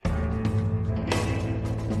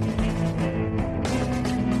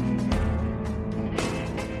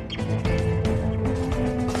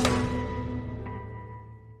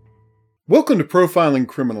Welcome to Profiling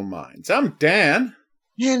Criminal Minds. I'm Dan.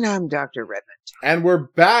 And I'm Dr. Redmond. And we're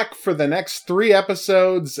back for the next 3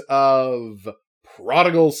 episodes of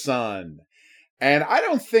Prodigal Son. And I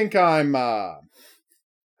don't think I'm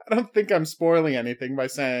spoiling anything by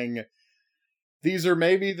saying these are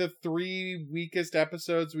maybe the 3 weakest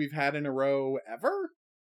episodes we've had in a row ever?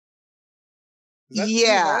 Is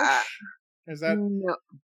that too harsh?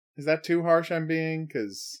 Is that too harsh I'm being?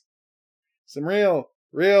 Because some real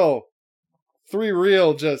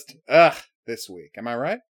just this week. Am I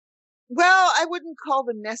right? Well, I wouldn't call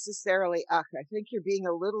them necessarily I think you're being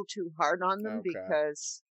a little too hard on them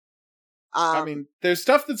because I mean, there's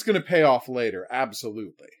stuff that's going to pay off later,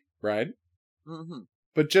 absolutely, right? Mm-hmm.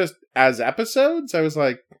 But just as episodes, I was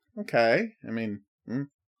like, okay. I mean,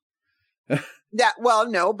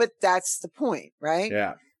 no, but that's the point, right?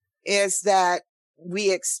 Yeah. Is that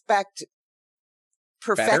we expect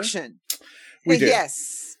perfection. Better? We do.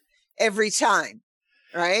 Yes. Every time,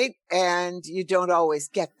 right? And you don't always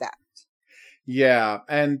get that. Yeah,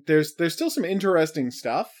 and there's still some interesting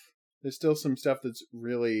stuff. There's still some stuff that's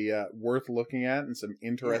really worth looking at and some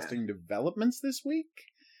interesting developments this week.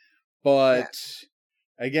 But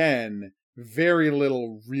again, very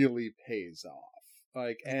little really pays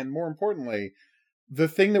off. And more importantly, the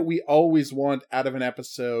thing that we always want out of an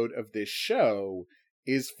episode of this show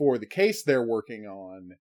is for the case they're working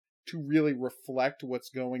on to really reflect what's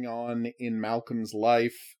going on in Malcolm's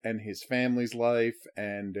life and his family's life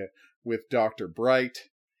and with Dr. Whitley,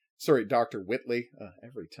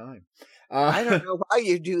 every time. I don't know why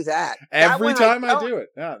you do that. Every time I do it.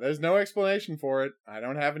 Yeah, there's no explanation for it. I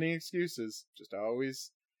don't have any excuses. Just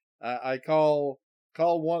always, I call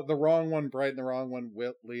the wrong one Bright and the wrong one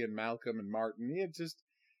Whitley and Malcolm and Martin.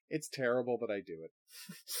 It's terrible, but I do it.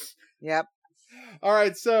 Yep. All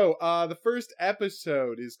right, so the first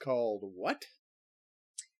episode is called what?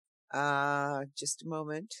 Just a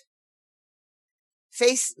moment.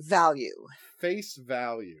 Face Value. Face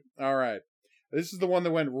Value. All right. This is the one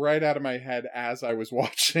that went right out of my head as I was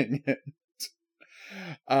watching it.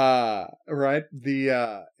 Right.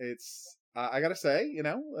 It's I gotta say,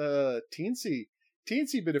 teensy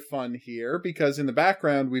bit of fun here because in the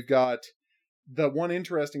background we've got the one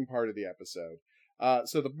interesting part of the episode.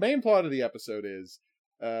 So the main plot of the episode is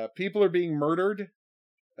people are being murdered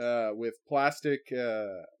with plastic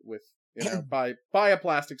by a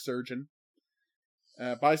plastic surgeon,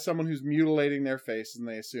 by someone who's mutilating their faces, and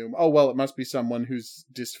they assume, oh well, it must be someone who's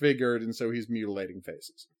disfigured, and so he's mutilating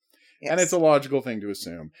faces. Yes. And it's a logical thing to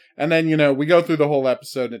assume. And then we go through the whole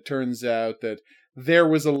episode, and it turns out that there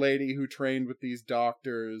was a lady who trained with these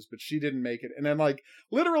doctors, but she didn't make it. And then,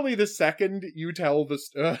 literally the second you tell the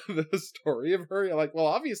story of her, you're like, well,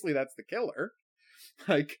 obviously that's the killer.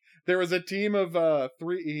 There was a team of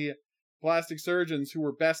 3 plastic surgeons who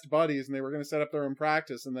were best buddies, and they were going to set up their own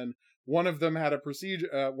practice. And then one of them had a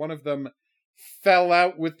procedure. One of them fell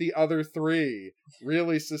out with the other 3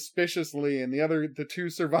 really suspiciously, and the 2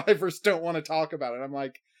 survivors don't want to talk about it. I'm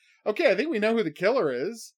like, okay, I think we know who the killer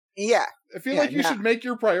is. Yeah. I feel like you should make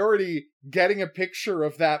your priority getting a picture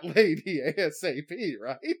of that lady ASAP,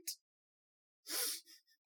 right?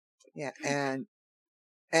 Yeah,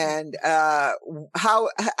 and how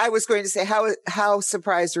I was going to say how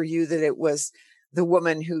surprised were you that it was the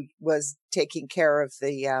woman who was taking care of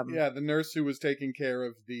the the nurse who was taking care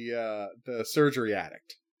of the surgery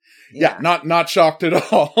addict. Yeah, not shocked at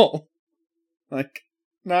all.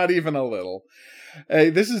 Not even a little. Hey,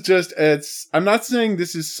 this is just, I'm not saying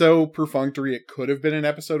this is so perfunctory it could have been an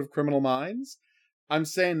episode of Criminal Minds. I'm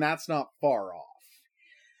saying that's not far off.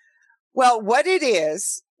 Well, what it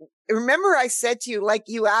is, remember I said to you,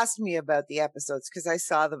 you asked me about the episodes because I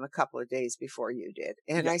saw them a couple of days before you did.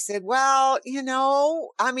 And I said, well,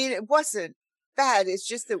 it wasn't bad. It's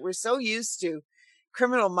just that we're so used to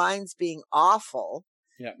Criminal Minds being awful.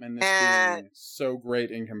 Yeah, and this being so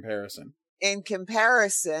great in comparison,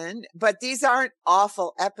 but these aren't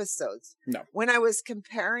awful episodes. No. When I was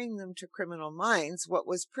comparing them to Criminal Minds, what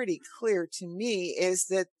was pretty clear to me is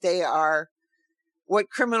that they are what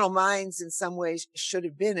Criminal Minds in some ways should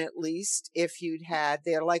have been, at least if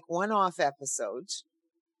they're like one-off episodes.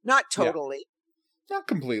 Not totally. Yeah. Not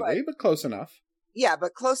completely, but close enough. Yeah,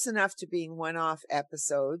 but close enough to being one-off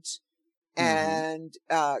episodes. Mm-hmm.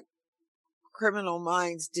 And Criminal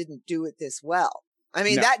Minds didn't do it this well. I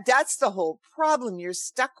mean, that's the whole problem you're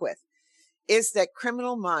stuck with, is that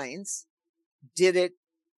Criminal Minds did it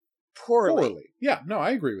poorly. Yeah, no,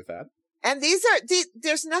 I agree with that. And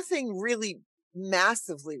there's nothing really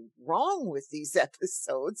massively wrong with these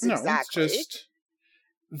episodes. No, exactly. It's just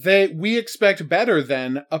we expect better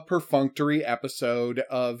than a perfunctory episode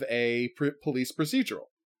of a police procedural.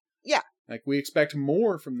 Yeah. Like, we expect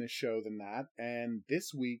more from this show than that, and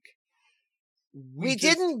this week we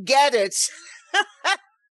didn't get it.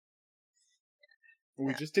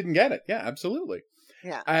 We just didn't get it. Yeah, absolutely.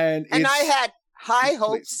 Yeah. And I had high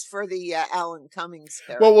hopes for the Alan Cummings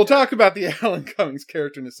character. Well, we'll talk about the Alan Cummings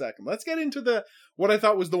character in a second. Let's get into what I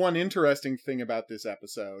thought was the one interesting thing about this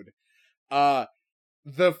episode.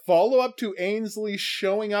 The follow-up to Ainsley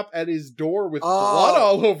showing up at his door with blood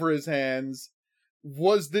all over his hands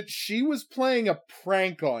was that she was playing a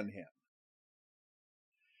prank on him.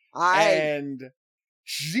 And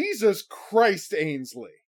Jesus Christ,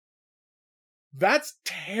 Ainsley. That's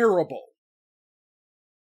terrible.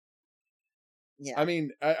 Yeah. I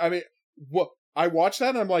mean, what I watched that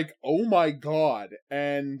and I'm like, oh my God.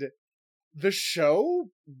 And the show,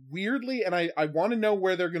 weirdly, and I want to know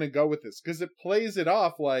where they're going to go with this, because it plays it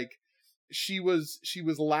off like she was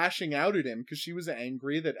lashing out at him because she was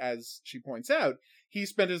angry that, as she points out, he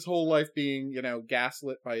spent his whole life being,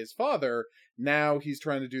 gaslit by his father. Now he's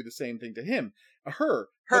trying to do the same thing to him. Her.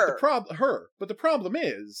 But the problem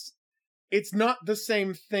is, it's not the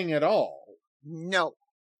same thing at all. No.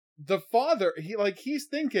 The father, he's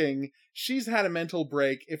thinking, she's had a mental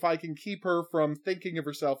break. If I can keep her from thinking of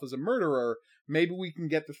herself as a murderer, maybe we can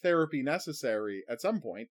get the therapy necessary at some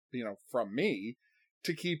point, from me,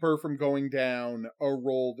 to keep her from going down a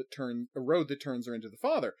road that turns her into the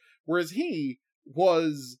father. Whereas he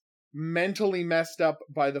was mentally messed up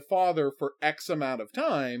by the father for X amount of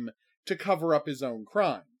time to cover up his own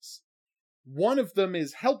crimes. One of them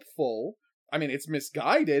is helpful. I mean, it's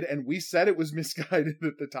misguided, and we said it was misguided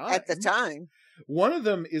at the time. One of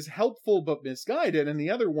them is helpful but misguided, and the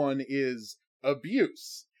other one is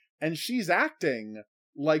abuse. And she's acting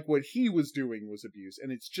like what he was doing was abuse,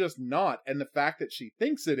 and it's just not. And the fact that she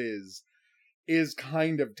thinks it is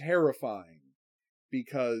kind of terrifying,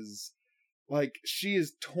 because, she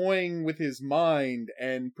is toying with his mind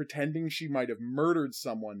and pretending she might have murdered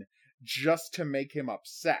someone just to make him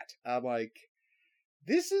upset. I'm like,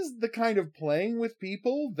 this is the kind of playing with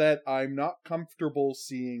people that I'm not comfortable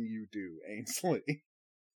seeing you do, Ainsley.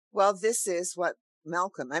 Well, this is what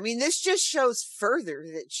Malcolm. I mean, this just shows further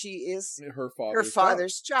that she is her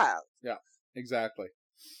father's child. Yeah, exactly.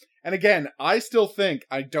 And again, I still think,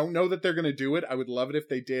 I don't know that they're going to do it. I would love it if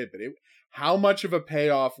they did, but how much of a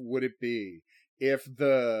payoff would it be if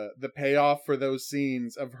the payoff for those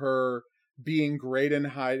scenes of her being great in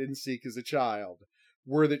hide and seek as a child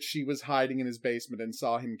were that she was hiding in his basement and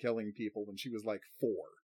saw him killing people when she was 4.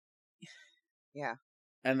 Yeah.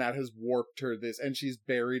 And that has warped her and she's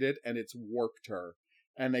buried it, and it's warped her.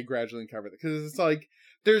 And they gradually uncover it. Because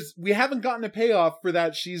it's we haven't gotten a payoff for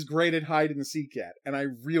that she's great at hide and seek yet. And I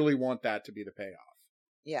really want that to be the payoff.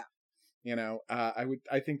 Yeah.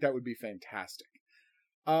 I think that would be fantastic.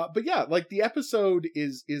 But yeah, the episode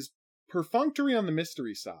is perfunctory on the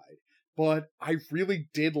mystery side. But I really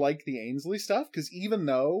did like the Ainsley stuff, because even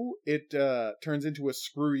though it turns into a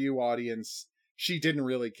screw you audience, she didn't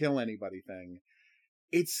really kill anybody thing,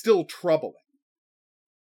 it's still troubling.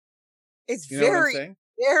 It's very,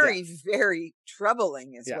 very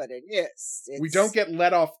troubling is what it is. We don't get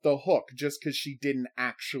let off the hook just because she didn't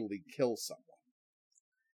actually kill someone.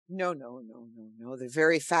 No. The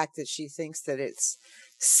very fact that she thinks that it's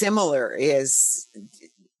similar is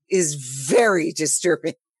very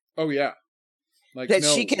disturbing. Oh, yeah.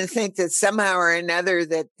 She can think that somehow or another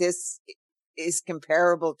that this is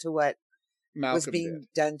comparable to what Malcolm was being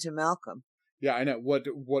done to Malcolm. Yeah, I know.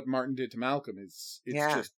 What Martin did to Malcolm it's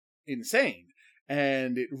just insane.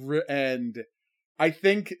 And I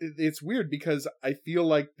think it's weird because I feel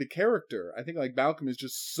like the character, I think Malcolm is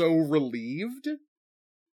just so relieved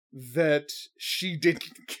that she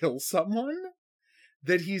didn't kill someone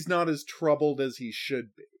that he's not as troubled as he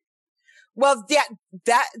should be. Well,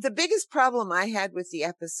 that the biggest problem I had with the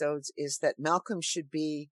episodes is that Malcolm should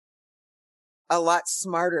be a lot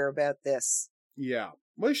smarter about this. Yeah.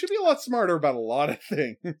 Well, he should be a lot smarter about a lot of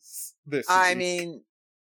things this week.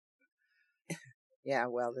 Yeah,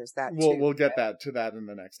 well, there's that too. We'll get to that in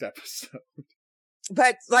the next episode.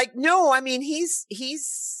 But no, I mean,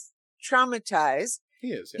 he's traumatized.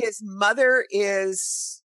 He is. Yeah. His mother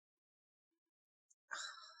is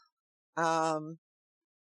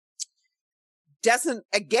doesn't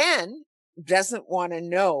want to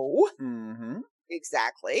know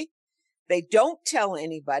exactly. They don't tell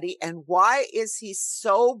anybody. And why is he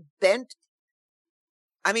so bent?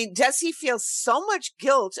 I mean, does he feel so much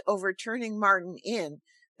guilt over turning Martin in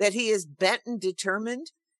that he is bent and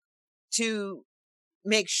determined to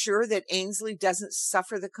make sure that Ainsley doesn't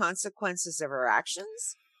suffer the consequences of her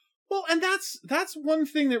actions? Well, and that's one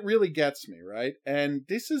thing that really gets me, right? And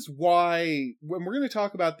this is why when we're going to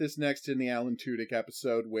talk about this next in the Alan Tudyk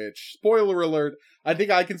episode, which, spoiler alert, I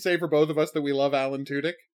think I can say for both of us that we love Alan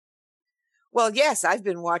Tudyk. Well, yes, I've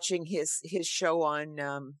been watching his show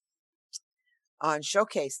on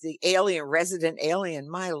Showcase, the Resident Alien.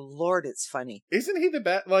 My Lord, it's funny. Isn't he the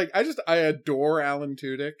best? Like, I adore Alan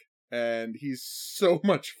Tudyk, and he's so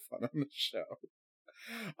much fun on the show.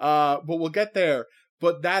 But we'll get there.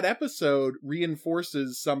 But that episode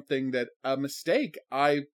reinforces something that a mistake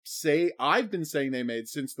I've been saying they made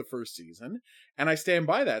since the first season, and I stand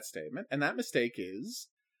by that statement. And that mistake is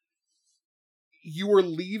you are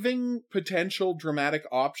leaving potential dramatic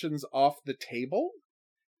options off the table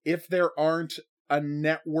if there aren't a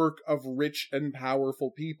network of rich and powerful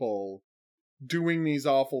people doing these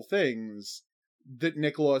awful things that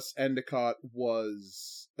Nicholas Endicott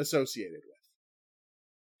was associated with.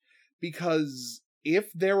 Because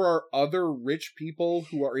if there are other rich people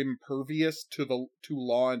who are impervious to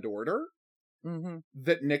law and order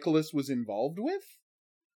that Nicholas was involved with,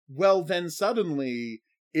 well, then suddenly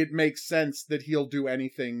it makes sense that he'll do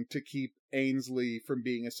anything to keep Ainsley from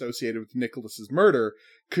being associated with Nicholas's murder,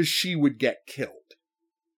 because she would get killed.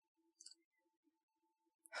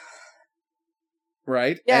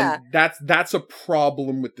 Right? Yeah. And that's a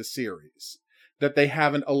problem with the series. That they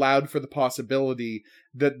haven't allowed for the possibility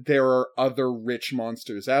that there are other rich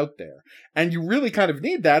monsters out there. And you really kind of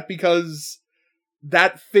need that because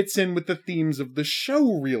that fits in with the themes of the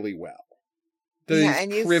show really well.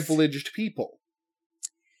 These privileged people.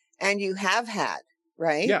 And you have had,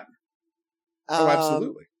 right? Yeah. Oh,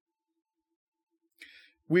 absolutely.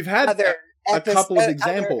 We've had a couple of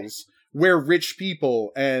examples where rich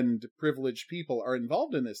people and privileged people are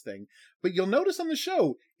involved in this thing. But you'll notice on the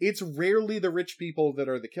show, it's rarely the rich people that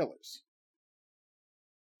are the killers.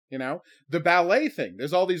 You know? The ballet thing,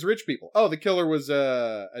 there's all these rich people. Oh, the killer was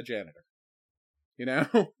a janitor. You know?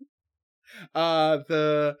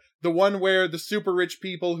 The one where the super rich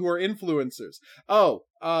people who are influencers. Oh,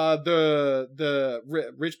 the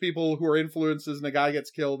rich people who are influencers and a guy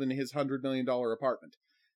gets killed in his $100 million apartment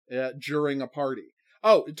during a party.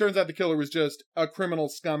 Oh, it turns out the killer was just a criminal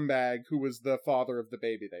scumbag who was the father of the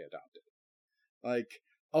baby they adopted. Like,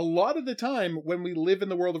 a lot of the time when we live in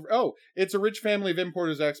the world of, oh, it's a rich family of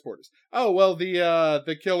importers-exporters. Oh, well,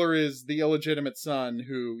 the killer is the illegitimate son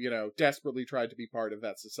who, you know, desperately tried to be part of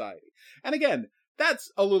that society. And again,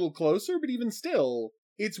 that's a little closer, but even still,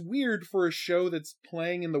 it's weird for a show that's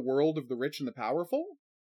playing in the world of the rich and the powerful.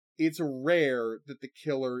 It's rare that the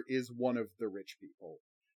killer is one of the rich people.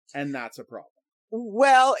 And that's a problem.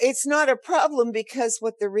 Well, it's not a problem because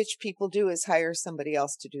what the rich people do is hire somebody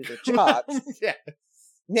else to do the job. Yes.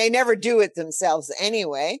 They never do it themselves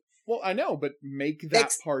anyway. Well, I know, but make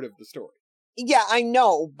that part of the story. Yeah, I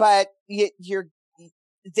know, but they're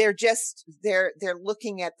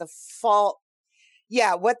looking at the fault.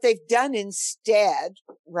 Yeah, what they've done instead,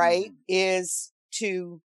 right, is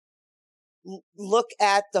to look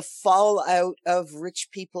at the fallout of rich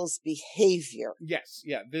people's behavior. Yes,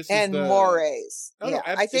 yeah, mores. Oh, yeah, no,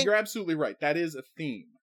 I think you're absolutely right. That is a theme,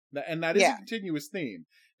 and that is a continuous theme.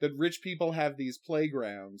 That rich people have these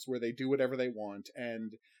playgrounds where they do whatever they want,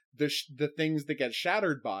 and the things that get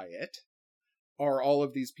shattered by it are all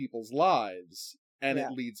of these people's lives, and it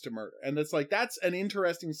leads to murder. And it's like that's an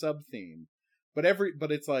interesting sub theme, but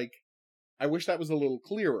it's like I wish that was a little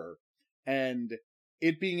clearer. And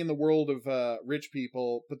it being in the world of rich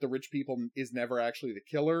people, but the rich people is never actually the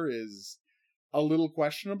killer is a little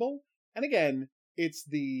questionable. And again, it's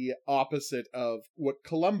the opposite of what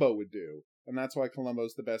Columbo would do. And that's why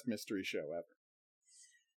Columbo's the best mystery show ever.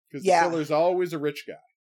 Because the killer's always a rich guy.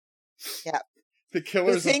 Yeah. The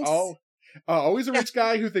killer's always a rich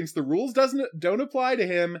guy who thinks the rules don't apply to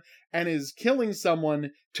him and is killing someone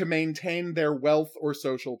to maintain their wealth or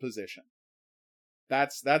social position.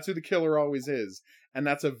 That's who the killer always is. And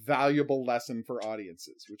that's a valuable lesson for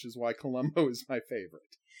audiences, which is why Columbo is my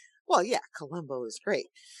favorite. Well, yeah, Columbo is great.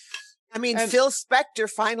 I mean, Phil Spector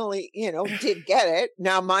finally, did get it.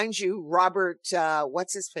 Now, mind you, Robert,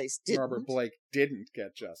 what's his face? Didn't. Robert Blake didn't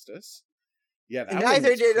get justice. Yeah,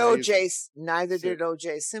 neither did O.J. Neither did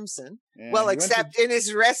O.J. Simpson. Yeah, well, except in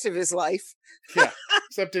his rest of his life. Yeah,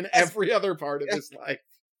 except in every other part of his life.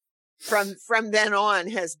 From then on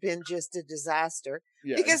has been just a disaster.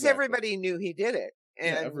 Yeah, because everybody knew he did it.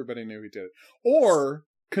 And everybody knew he did it. Or,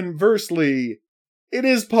 conversely, it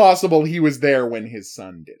is possible he was there when his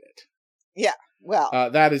son did it. Yeah, well.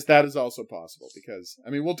 That is also possible because, I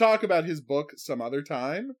mean, we'll talk about his book some other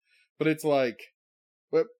time, but it's like,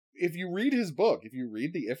 but if you read his book, if you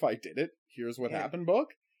read the If I Did It, Here's What Happened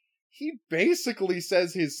book, he basically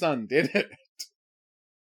says his son did it.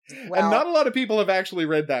 Well, and not a lot of people have actually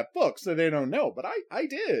read that book, so they don't know. But I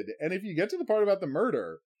did. And if you get to the part about the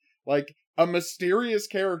murder, like a mysterious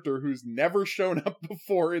character who's never shown up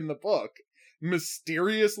before in the book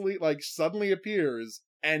mysteriously, like, suddenly appears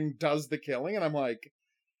and does the killing. And I'm like,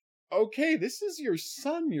 okay, this is your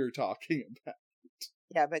son you're talking about.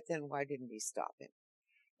 yeah, but then why didn't he stop him?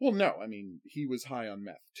 Well, no, I mean, he was high on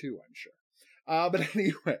meth too, I'm sure. But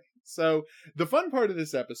anyway, so the fun part of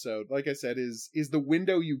this episode, like I said, is the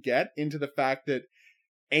window you get into the fact that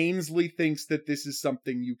Ainsley thinks that this is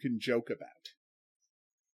something you can joke about.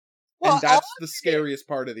 Well, and that's the scariest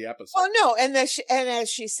part of the episode. Well, no, and as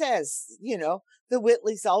she says, you know, the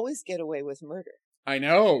Whitleys always get away with murder. I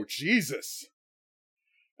know, Jesus.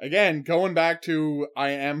 Again, going back to I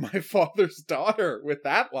am my father's daughter with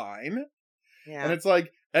that line. Yeah. And it's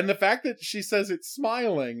like, and the fact that she says it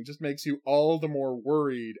smiling just makes you all the more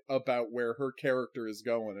worried about where her character is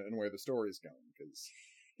going and where the story is going. Because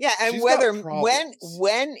yeah, and whether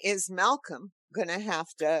when is Malcolm gonna have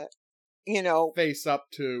to, you know, face up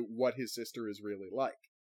to what his sister is really like?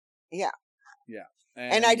 Yeah, yeah,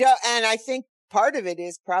 and I think part of it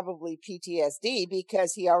is probably PTSD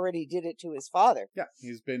because he already did it to his father. Yeah,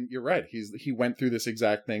 you're right. He went through this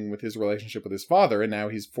exact thing with his relationship with his father, and now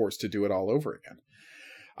he's forced to do it all over again.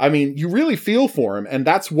 I mean, you really feel for him, and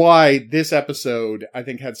that's why this episode, I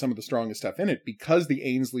think, had some of the strongest stuff in it, because the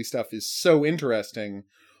Ainsley stuff is so interesting,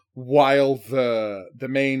 while the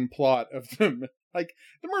main plot of them, like,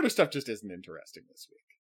 the murder stuff just isn't interesting this week.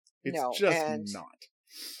 It's just not.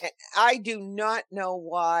 I do not know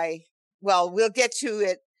why. Well, we'll get to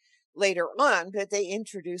it later on, but they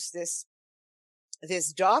introduced this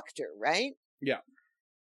doctor, right? Yeah.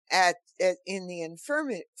 In the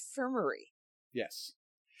infirmary. Yes.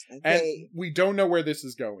 And we don't know where this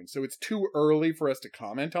is going, so it's too early for us to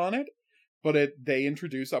comment on it, but they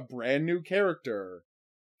introduce a brand new character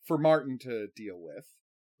for Martin to deal with.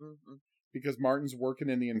 Mm-hmm. Because Martin's working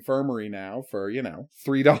in the infirmary now for,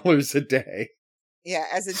 $3 a day. Yeah,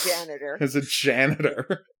 as a janitor. As a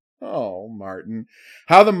janitor. Oh, Martin.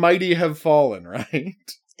 How the mighty have fallen, right?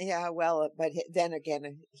 Yeah, well, but then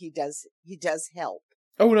again, he does help.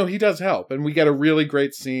 Oh, no, he does help. And we get a really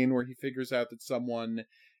great scene where he figures out that someone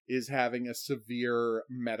is having a severe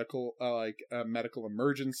medical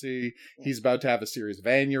emergency. Yeah. He's about to have a series of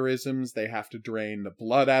aneurysms. They have to drain the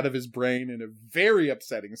blood out of his brain in a very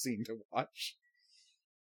upsetting scene to watch.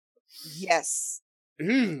 Yes.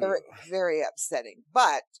 Very, very upsetting.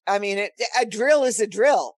 But, I mean, a drill is a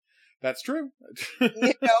drill. That's true.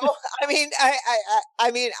 I mean,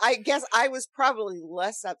 I guess I was probably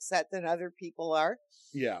less upset than other people are.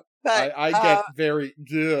 Yeah. But I get very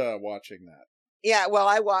watching that. Yeah, well,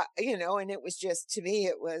 and it was just, to me,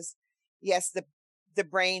 it was, yes, the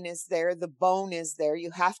brain is there, the bone is there. You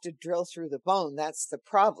have to drill through the bone. That's the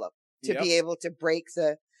problem, to be able to break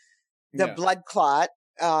the blood clot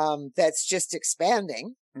that's just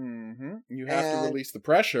expanding. Mm-hmm. You have to release the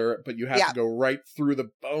pressure, but you have to go right through the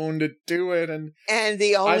bone to do it. And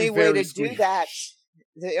the only way to do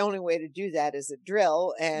that, is a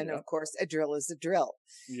drill. And of course, a drill is a drill.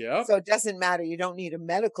 Yeah. So it doesn't matter. You don't need a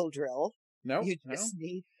medical drill. No, you just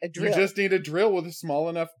need a drill. You just need a drill with a small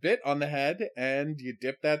enough bit on the head, and you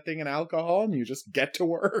dip that thing in alcohol, and you just get to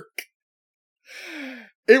work.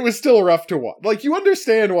 It was still rough to watch. Like, you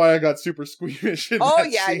understand why I got super squeamish in that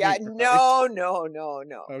scene, yeah. Right? No.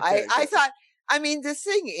 Okay, I thought, I mean, the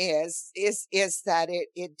thing is that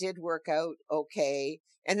it did work out okay.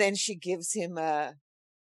 And then she gives him in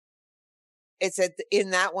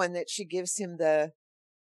that one that she gives him the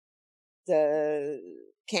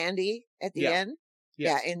candy at the end.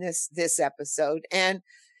 Yes. Yeah, in this episode. And,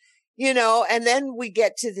 and then we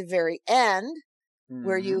get to the very end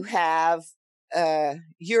where you have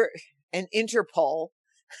you're an Interpol.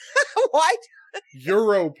 What?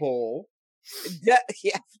 Europol. Yeah,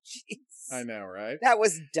 jeez. I know, right? That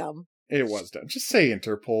was dumb. It was dumb. Just say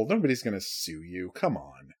Interpol. Nobody's gonna sue you. Come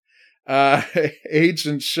on.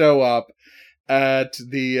 Agents show up at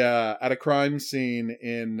a crime scene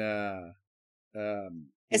in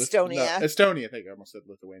Estonia. Estonia, thank you. I almost said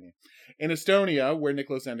Lithuania. In Estonia, where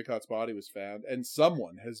Nicholas Endicott's body was found, and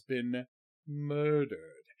someone has been murdered.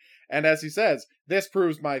 And as he says, this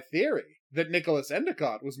proves my theory that Nicholas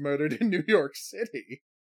Endicott was murdered in New York City.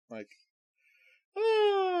 Like,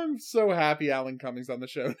 I'm so happy Alan Cumming's on the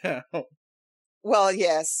show now. Well,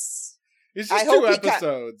 yes. It's just 2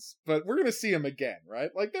 episodes, but we're going to see him again,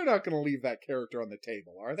 right? Like, they're not going to leave that character on the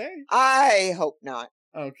table, are they? I hope not.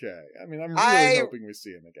 Okay. I mean, I'm really hoping we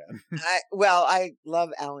see him again. I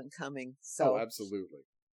love Alan Cumming. So. Oh, absolutely.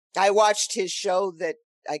 I watched his show that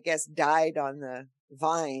I guess, died on the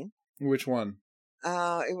vine. Which one?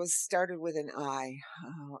 It was started with an I.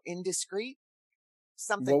 Indiscreet,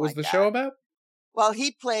 something What was like the that. show about? Well,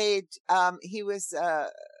 he played. He was a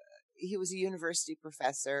university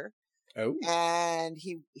professor, Oh, and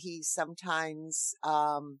he sometimes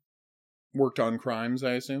worked on crimes,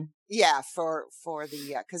 I assume. yeah, for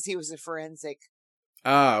the because he was a forensic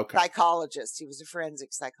Okay. psychologist. He was a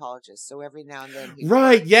forensic psychologist, so every now and then he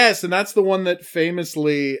Right, yes, and that's the one that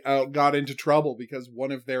famously got into trouble because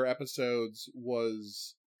one of their episodes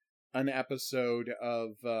was an episode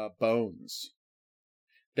of Bones.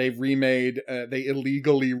 They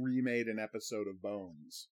illegally remade an episode of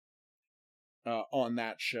Bones on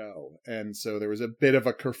that show, and so there was a bit of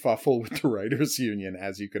a kerfuffle with the writers' union,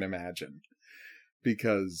 as you can imagine,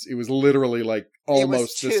 because it was literally like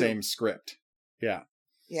almost the same script. Yeah.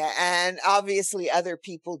 Yeah, and obviously other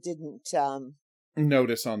people didn't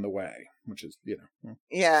notice on the way, which is,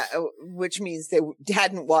 yeah, which means they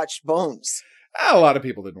hadn't watched Bones. A lot of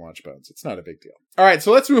people didn't watch Bones. It's not a big deal. All right,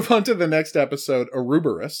 so let's move on to the next episode,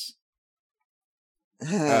 Ouroboros.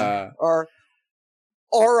 Or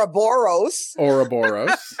Ouroboros.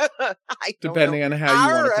 Ouroboros. Depending on how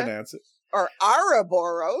you want to pronounce it. Or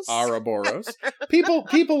Ouroboros. Ouroboros.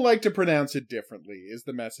 People like to pronounce it differently, is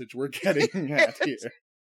the message we're getting at here.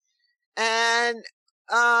 And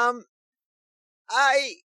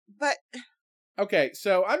okay,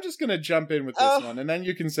 so I'm just going to jump in with this one, and then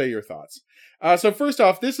you can say your thoughts. So first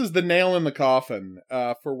off, this is the nail in the coffin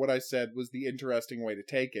for what I said was the interesting way to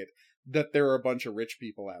take it, that there are a bunch of rich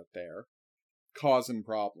people out there causing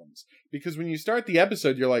problems. Because when you start the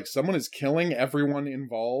episode, you're like, someone is killing everyone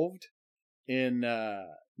involved in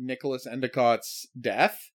Nicholas Endicott's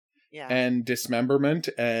death. Yeah. And dismemberment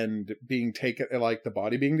and being taken, like the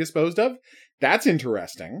body being disposed of. That's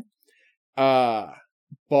interesting.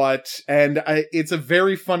 It's a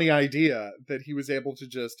very funny idea that he was able to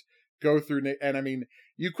just go through, and I mean,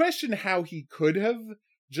 you question how he could have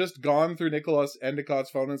just gone through Nicholas Endicott's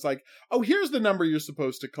phone and it's like, oh, here's the number you're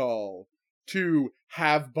supposed to call to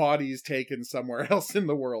have bodies taken somewhere else in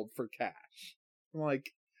the world for cash. I'm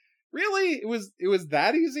like, really? It was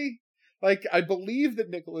that easy? Like, I believe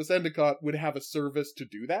that Nicholas Endicott would have a service to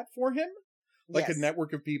do that for him. Like a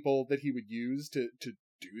network of people that he would use to do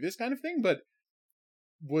this kind of thing. But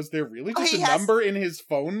was there really just a number in his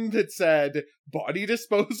phone that said body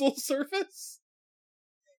disposal service?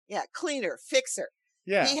 Yeah, cleaner, fixer.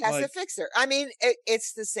 Yeah. He has a fixer. I mean,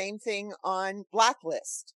 it's the same thing on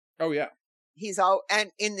Blacklist. Oh, yeah.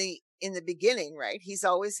 And in the beginning, right, he's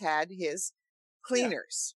always had his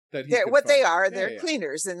cleaners. Yeah. They're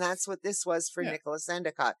cleaners, and that's what this was for Nicholas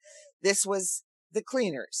Endicott. This was the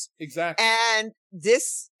cleaners. Exactly. And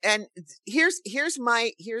here's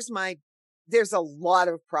my there's a lot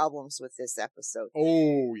of problems with this episode.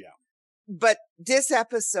 Oh yeah. But this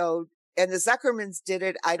episode, and the Zuckermans did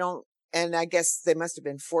it, and I guess they must have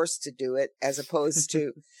been forced to do it as opposed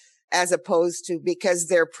to because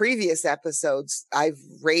their previous episodes, I've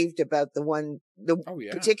raved about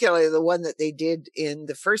particularly the one that they did in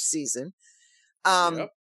the first season.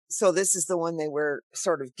 So this is the one they were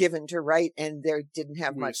sort of given to write, and they didn't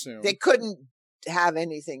have much. They couldn't have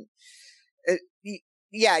anything. It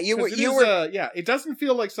doesn't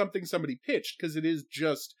feel like something somebody pitched because it is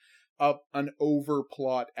just an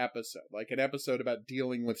overplot episode, like an episode about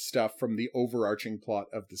dealing with stuff from the overarching plot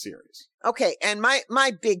of the series. Okay, and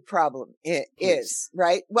my big problem is,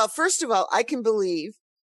 right? Well, first of all, I can believe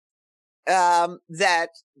that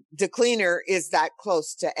the cleaner is that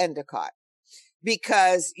close to Endicott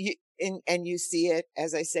because you see it,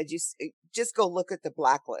 as I said, you just go look at the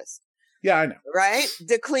Blacklist. Yeah, I know. Right?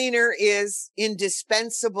 The cleaner is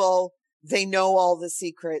indispensable. They know all the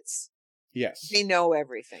secrets. Yes. They know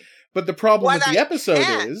everything. But the problem with the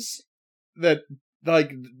episode is that,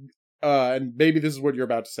 like, and maybe this is what you're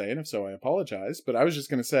about to say, and if so, I apologize, but I was just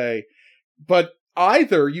going to say, but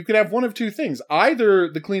either you could have one of two things.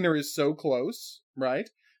 Either the cleaner is so close, right,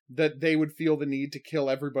 that they would feel the need to kill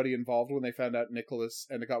everybody involved when they found out Nicholas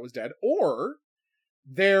Endicott was dead, or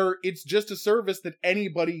it's just a service that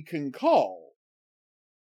anybody can call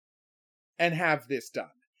and have this done.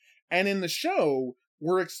 And in the show,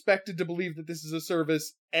 we're expected to believe that this is a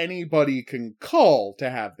service anybody can call to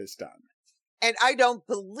have this done. And I don't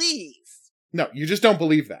believe. No, you just don't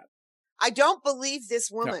believe that. I don't believe this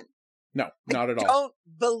woman. No, not at all. I don't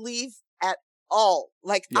believe at all.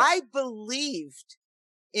 Like, I believed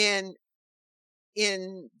in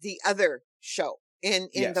the other show, in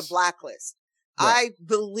the Blacklist. Right. I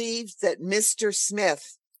believed that Mr.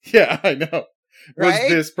 Smith. Yeah, I know. Was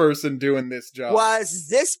this person doing this job? Was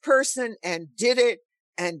this person and did it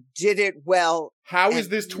and did it well. How is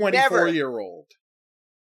this 24-year-old,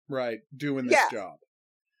 right, doing this job?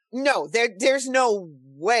 No, there's no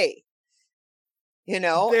way.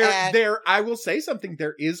 I will say something.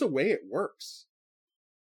 There is a way it works.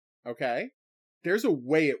 Okay? There's a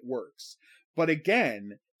way it works. But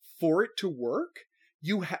again, for it to work,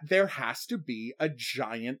 there has to be a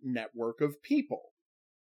giant network of people.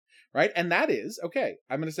 Right? And that is, okay,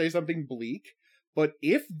 I'm going to say something bleak, but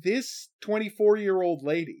if this 24-year-old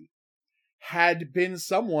lady had been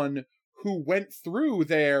someone who went through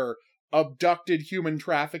their abducted human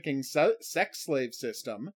trafficking sex slave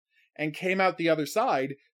system and came out the other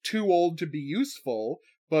side too old to be useful,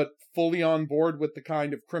 but fully on board with the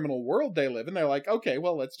kind of criminal world they live in, they're like, okay,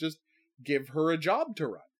 well, let's just give her a job to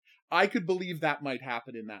run. I could believe that might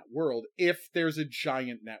happen in that world if there's a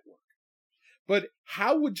giant network. But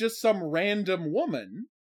how would just some random woman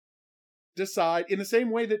decide, in the same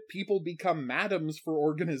way that people become madams for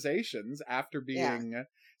organizations after being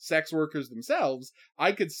sex workers themselves,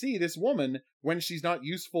 I could see this woman, when she's not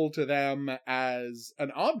useful to them as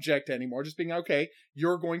an object anymore, just being, okay,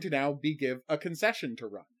 you're going to now give a concession to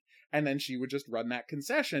run. And then she would just run that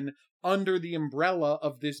concession under the umbrella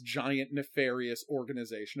of this giant nefarious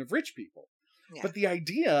organization of rich people. Yeah. But the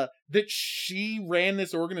idea that she ran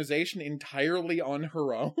this organization entirely on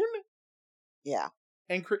her own? Yeah.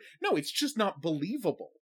 And no, it's just not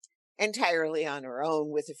believable. Entirely on her own,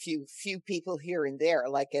 with a few people here and there,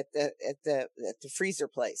 like at the freezer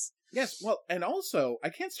place. Yes, well, and also, I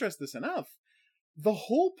can't stress this enough, the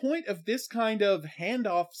whole point of this kind of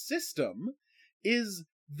handoff system is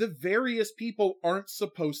the various people aren't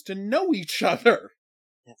supposed to know each other.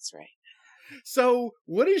 That's right. So,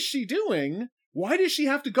 what is she doing? Why does she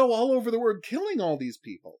have to go all over the world killing all these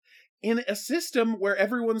people? In a system where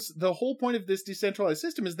the whole point of this decentralized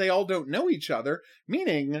system is they all don't know each other,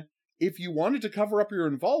 meaning if you wanted to cover up your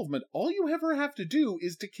involvement, all you ever have to do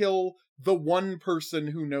is to kill the one person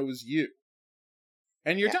who knows you.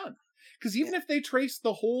 And you're done. Because even if they trace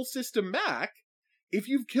the whole system back, if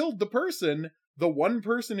you've killed the person, the one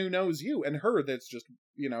person who knows you, and her, that's just,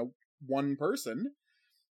 one person,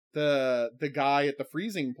 the guy at the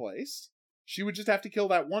freezing place, she would just have to kill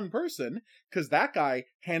that one person, because that guy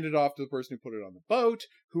handed off to the person who put it on the boat,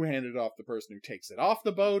 who handed off the person who takes it off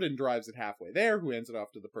the boat and drives it halfway there, who hands it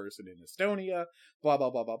off to the person in Estonia, blah, blah,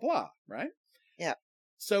 blah, blah, blah, right? Yeah.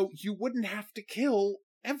 So you wouldn't have to kill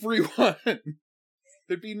everyone.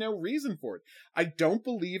 There'd be no reason for it. I don't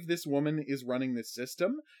believe this woman is running this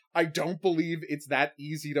system. I don't believe it's that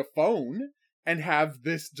easy to phone and have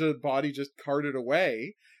this body just carted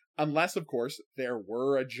away. Unless, of course, there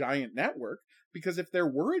were a giant network. Because if there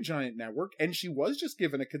were a giant network and she was just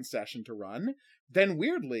given a concession to run, then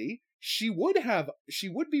weirdly, she would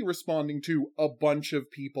be responding to a bunch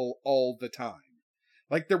of people all the time.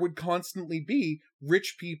 Like, there would constantly be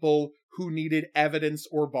rich people who needed evidence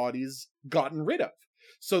or bodies gotten rid of.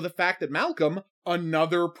 So the fact that Malcolm,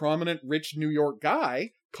 another prominent rich New York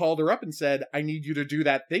guy, called her up and said, I need you to do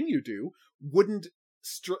that thing you do, wouldn't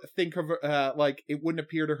think of it wouldn't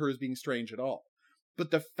appear to her as being strange at all. But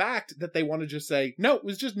the fact that they want to just say, no, it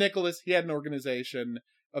was just Nicholas, he had an organization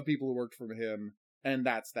of people who worked for him, and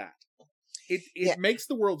that's that. It makes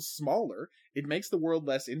the world smaller, it makes the world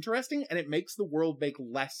less interesting, and it makes the world make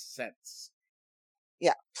less sense.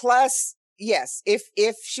 Yeah. Plus, yes, if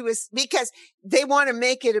she was, because they want to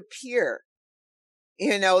make it appear,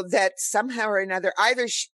 that somehow or another, either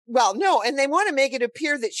and they want to make it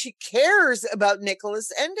appear that she cares about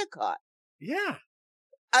Nicholas Endicott. Yeah.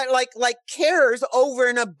 Like cares over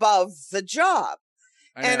and above the job.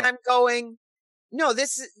 And I'm going, no,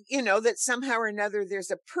 this is, that somehow or another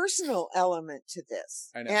there's a personal element to this.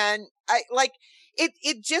 I know. And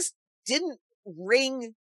it just didn't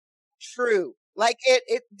ring true. Like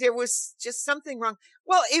there was just something wrong.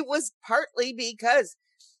 Well, it was partly because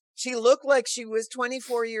she looked like she was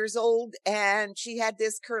 24 years old and she had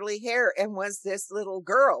this curly hair and was this little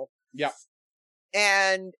girl. Yeah.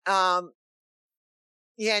 And, and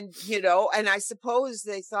I suppose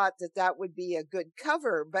they thought that would be a good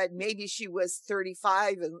cover, but maybe she was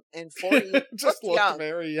 35 and 40. Just looked young.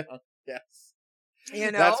 Very young. Yes.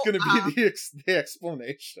 That's going to be the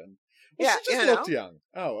explanation. Well, she just looked young.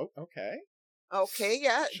 Oh, okay. Okay.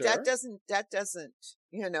 Yeah. Sure. That doesn't, doesn't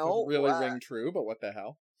really ring true, but what the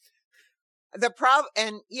hell? The problem,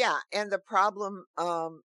 and the problem,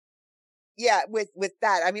 with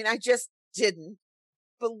that, I mean, I just didn't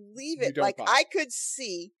believe it. Like I could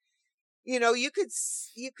see, you can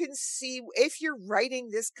see if you're writing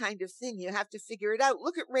this kind of thing, you have to figure it out.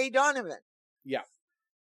 Look at Ray Donovan. Yeah.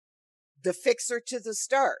 The Fixer to the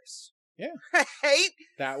Stars. Yeah. Right?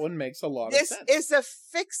 That one makes a lot of This sense. is a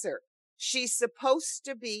fixer. She's supposed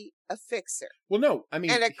to be a fixer. Well, no, I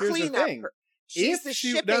mean, And a here's the cleanup. thing. She's the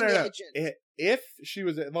shipping agent. If she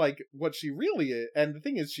was like what she really is, and the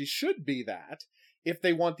thing is, she should be that if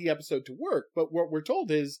they want the episode to work. But what we're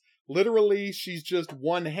told is literally she's just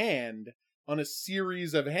one hand on a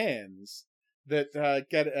series of hands that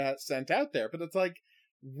get sent out there. But it's like,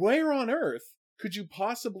 where on earth could you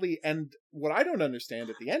possibly, and what I don't understand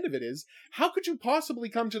at the end of it is, how could you possibly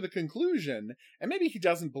come to the conclusion, and maybe he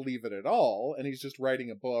doesn't believe it at all, and he's just writing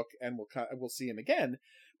a book, and we'll see him again,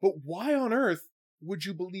 but why on earth would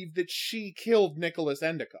you believe that she killed Nicholas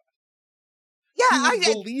Endicott? Yeah, I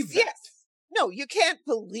believe that. Yes. No, you can't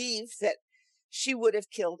believe that she would have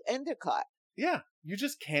killed Endicott. Yeah, you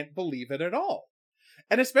just can't believe it at all.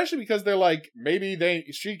 And especially because they're like, maybe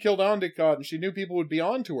she killed Endicott and she knew people would be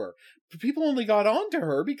onto her. But people only got onto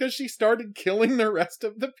her because she started killing the rest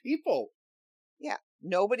of the people. Yeah,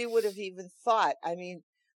 nobody would have even thought. I mean,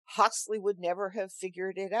 Huxley would never have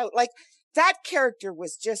figured it out. Like, that character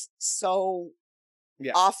was just so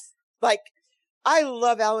off. Like, I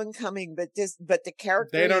love Alan Cumming, but the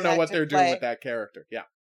character, they don't know what they're doing with that character. Yeah.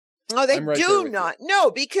 No, they do not.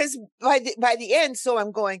 No, because by the end, so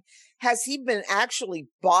I'm going, has he been actually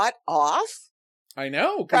bought off? I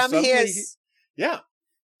know. From his,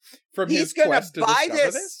 from his quest to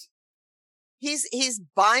discover this. He's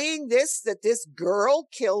buying this, that this girl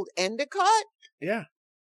killed Endicott. Yeah,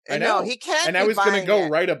 I know. No, he can't. And I was going to go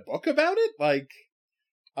write a book about it. Like,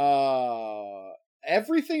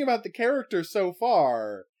 everything about the character so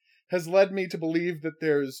far has led me to believe that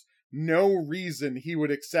there's no reason he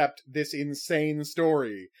would accept this insane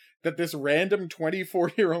story that this random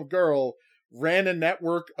 24-year-old girl ran a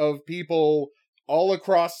network of people all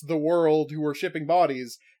across the world who were shipping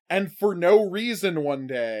bodies, and for no reason one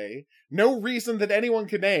day, no reason that anyone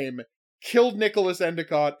could name, killed Nicholas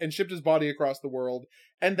Endicott and shipped his body across the world,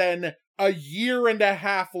 and then a year and a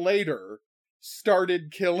half later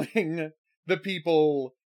started killing the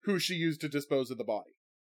people who she used to dispose of the body.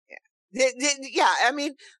 Yeah, I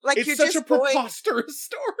mean, like, it's you're such just a preposterous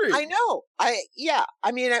story. I know. I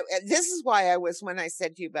mean, this is why I was, when I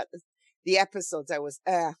said to you about the episodes, I was,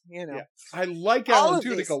 you know. Yeah. I like Alan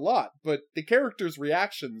Tudyk a lot, but the character's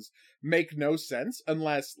reactions make no sense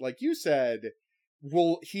unless, like you said,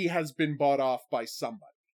 he has been bought off by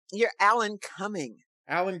somebody. You're Alan Cumming.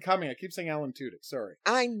 Alan Cumming. I keep saying Alan Tudyk. Sorry.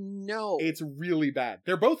 I know. It's really bad.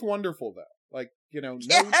 They're both wonderful, though. Like, you know,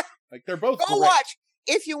 like they're both Go great. watch.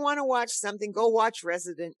 If you want to watch something, go watch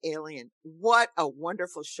Resident Alien. What a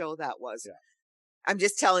wonderful show that was. Yeah. I'm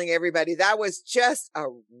just telling everybody, that was just a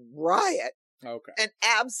riot. Okay. An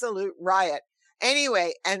absolute riot.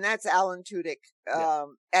 Anyway, and that's Alan Tudyk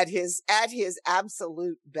at his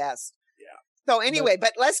absolute best. Yeah. So anyway,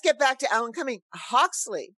 but let's get back to Alan Cumming.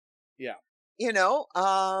 Huxley. Yeah. You know,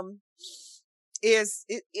 is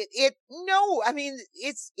it no, I mean,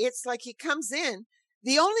 it's like he comes in.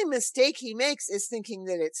 The only mistake he makes is thinking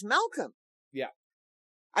that it's Malcolm. Yeah.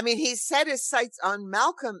 I mean, he set his sights on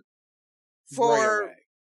Malcolm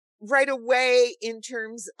right away in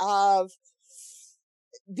terms of,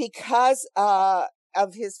 because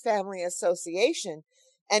of his family association,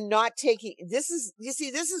 and not taking, this is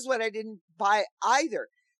what I didn't buy either.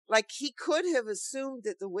 Like, he could have assumed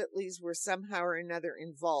that the Whitleys were somehow or another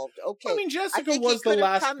involved. Okay. I mean, Jessica was the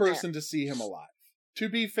last person to see him alive, to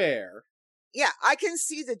be fair. Yeah, I can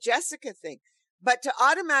see the Jessica thing. But to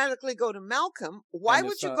automatically go to Malcolm, why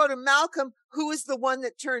would you go to Malcolm, who is the one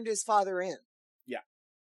that turned his father in? Yeah.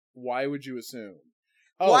 Why would you assume?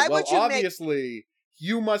 Oh, why would you obviously,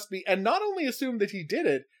 you must be, and not only assume that he did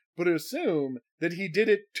it, but assume that he did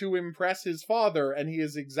it to impress his father, and he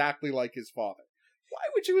is exactly like his father. Why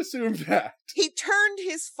would you assume that? He turned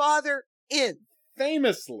his father in.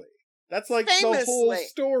 Famously. That's like the whole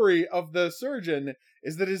story of the surgeon,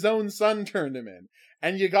 is that his own son turned him in.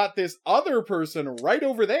 And you got this other person right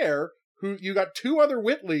over there, you got two other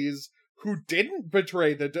Whitleys who didn't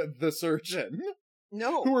betray the surgeon.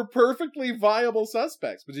 No. Who were perfectly viable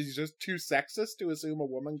suspects. But he's just too sexist to assume a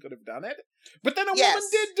woman could have done it. But then a woman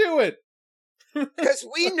did do it. Because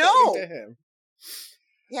we know. To him.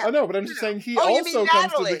 Yeah. Oh, no, but I'm just saying he also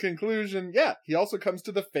comes to the conclusion. Yeah, he also comes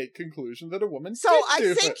to the fake conclusion that a woman did do it. So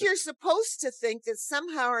I think you're supposed to think that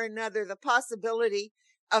somehow or another the possibility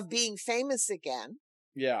of being famous again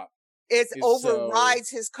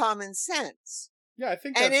overrides his common sense. Yeah, I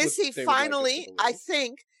think that's and is he finally, I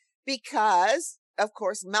think, because, of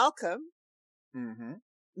course, Malcolm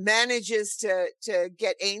manages to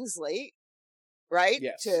get Ainsley, right?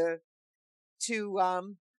 Yes. To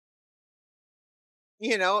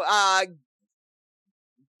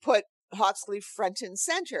put Huxley front and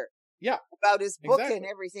center. Yeah. About his book exactly. and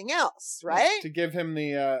everything else, right? To give him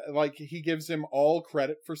the, he gives him all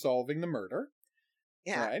credit for solving the murder.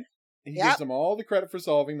 Yeah. Right? He gives him all the credit for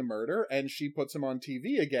solving the murder, and she puts him on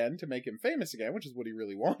TV again to make him famous again, which is what he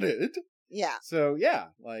really wanted. Yeah. So, yeah,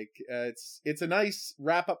 it's a nice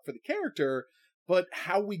wrap-up for the character, but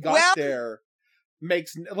how we got there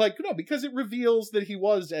makes, because it reveals that he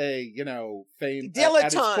was a, fame dilettante,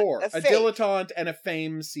 at his core. A dilettante and a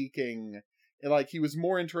fame-seeking, he was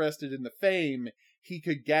more interested in the fame he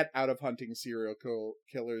could get out of hunting serial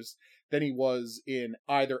killers than he was in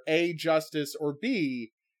either A, justice, or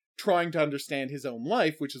B, trying to understand his own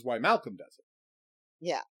life, which is why Malcolm does it.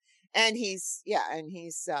 Yeah. And he's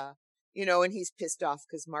pissed off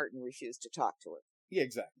because Martin refused to talk to him. Yeah,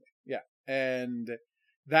 exactly. Yeah. And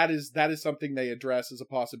that is something they address as a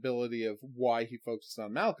possibility of why he focuses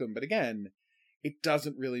on Malcolm. But again, it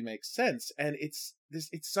doesn't really make sense. And it's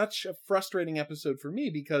such a frustrating episode for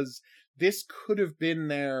me because this could have been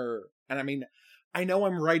there. And I mean, I know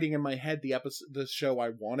I'm writing in my head the show I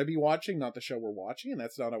want to be watching, not the show we're watching, and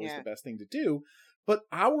that's not always the best thing to do. But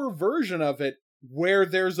our version of it, where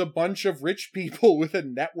there's a bunch of rich people with a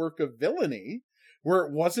network of villainy, where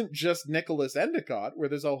it wasn't just Nicholas Endicott, where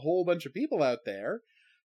there's a whole bunch of people out there,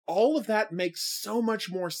 all of that makes so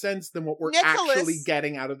much more sense than what we're actually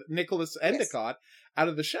getting out of Nicholas Endicott out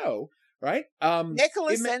of the show, right?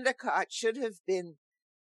 Nicholas Endicott should have been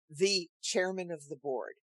the chairman of the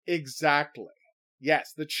board. Exactly.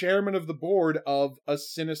 Yes, the chairman of the board of a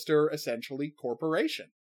sinister, essentially,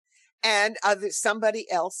 corporation. And somebody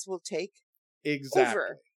else will take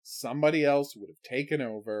over. Somebody else would have taken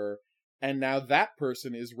over, and now that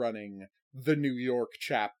person is running the New York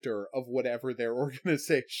chapter of whatever their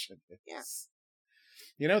organization is.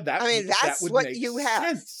 Yeah. That's would what make you have.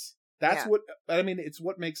 Sense. That's it's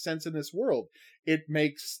what makes sense in this world. It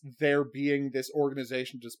makes there being this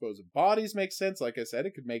organization to dispose of bodies make sense. Like I said,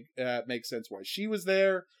 it could make sense why she was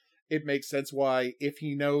there. It makes sense why, if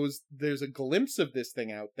he knows there's a glimpse of this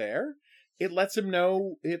thing out there, it lets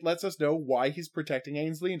us know why he's protecting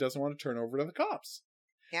Ainsley and doesn't want to turn over to the cops.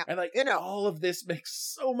 Yeah. And all of this makes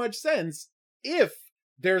so much sense if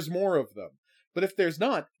there's more of them. But if there's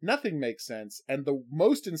not, nothing makes sense. And the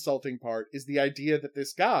most insulting part is the idea that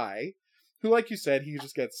this guy, who, like you said,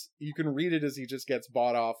 you can read it as he just gets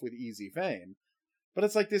bought off with easy fame. But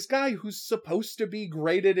it's like this guy who's supposed to be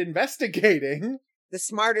great at investigating. The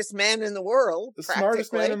smartest man in the world.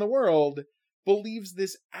 Smartest man in the world believes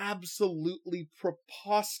this absolutely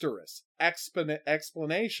preposterous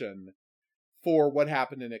explanation for what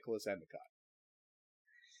happened to Nicholas Endicott.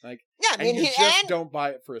 And you don't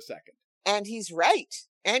buy it for a second. And he's right.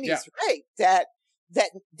 And he's right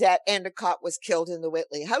that Endicott was killed in the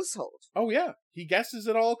Whitley household. Oh, yeah. He guesses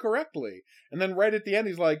it all correctly. And then right at the end,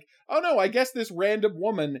 he's like, oh, no, I guess this random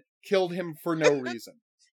woman killed him for no reason.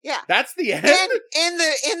 Yeah. That's the end? And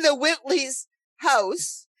in the Whitley's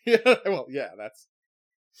house. Yeah, well, yeah, that's...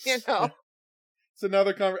 It's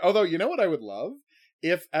another conversation. Although, you know what I would love?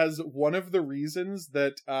 If, as one of the reasons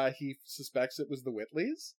that he suspects it was the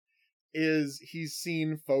Whitleys, is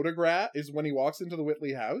when he walks into the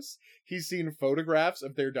Whitley house, he's seen photographs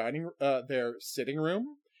of their sitting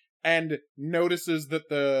room, and notices that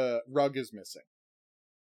the rug is missing.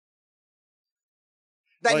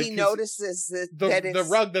 But he notices that the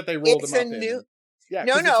rug that they rolled him up in. Yeah,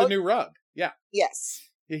 it's a new rug. Yeah. Yes.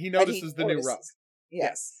 Yeah, he notices the new rug.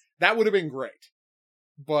 Yes. That would have been great.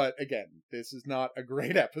 But again, this is not a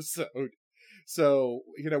great episode. So,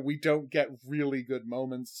 we don't get really good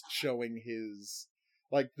moments showing his,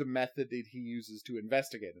 the method that he uses to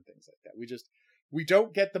investigate and things like that. We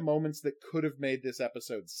don't get the moments that could have made this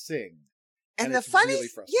episode sing. And the funny, really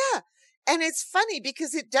and it's funny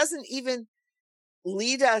because it doesn't even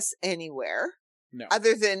lead us anywhere. No.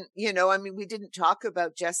 Other than, we didn't talk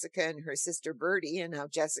about Jessica and her sister Birdie and how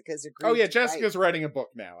Jessica's agreed. Oh, yeah, Jessica's writing a book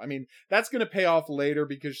now. I mean, that's going to pay off later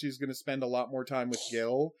because she's going to spend a lot more time with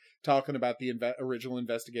Gil talking about the original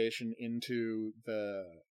investigation into the...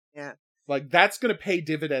 Yeah. That's going to pay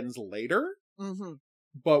dividends later, mm-hmm.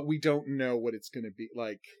 But we don't know what it's going to be.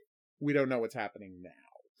 We don't know what's happening now.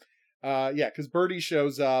 Because Birdie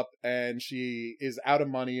shows up and she is out of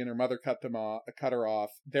money and her mother cut her off.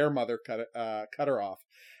 Their mother cut her off.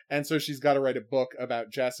 And so she's got to write a book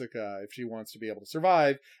about Jessica if she wants to be able to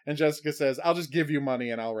survive. And Jessica says, I'll just give you money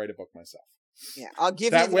and I'll write a book myself. Yeah, I'll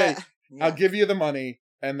give you that. I'll give you the money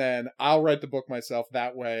and then I'll write the book myself.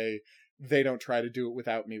 That way they don't try to do it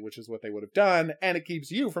without me, which is what they would have done. And it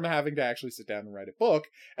keeps you from having to actually sit down and write a book.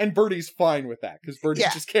 And Birdie's fine with that because Birdie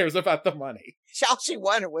just cares about the money. All she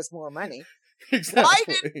wanted was more money. Exactly. Why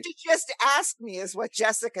didn't you just ask me, is what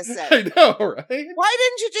Jessica said. I know, right? Why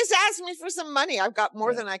didn't you just ask me for some money? I've got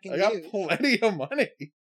more than I can I got use. plenty of money.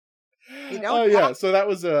 You Oh don't yeah, have so that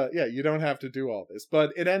was you don't have to do all this.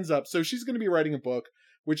 But it ends up, so she's going to be writing a book,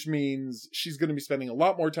 which means she's going to be spending a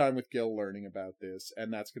lot more time with Gil learning about this,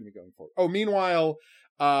 and that's going to be going forward. Oh, meanwhile,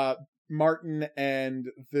 Martin and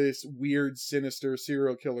this weird, sinister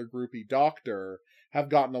serial killer groupie doctor have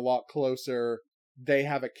gotten a lot closer. They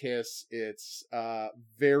have a kiss. It's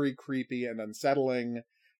very creepy and unsettling.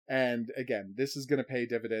 And again, this is going to pay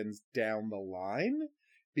dividends down the line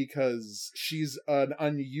because she's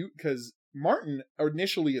because Martin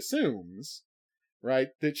initially assumes, right,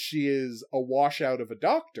 that she is a washout of a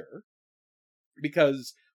doctor,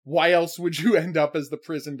 because why else would you end up as the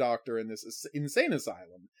prison doctor in this insane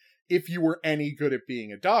asylum if you were any good at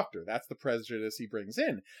being a doctor? That's the prejudice he brings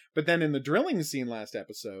in. But then in the drilling scene last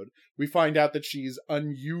episode, we find out that she's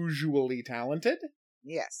unusually talented.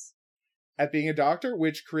 Yes. At being a doctor,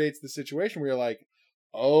 which creates the situation where you're like,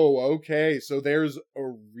 oh, okay, so there's a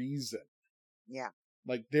reason. Yeah.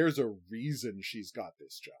 Like, there's a reason she's got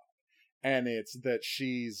this job. And it's that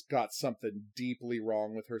she's got something deeply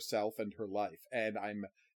wrong with herself and her life. And I'm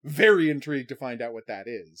very intrigued to find out what that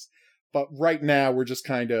is. But right now, we're just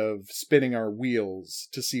kind of spinning our wheels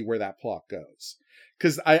to see where that plot goes.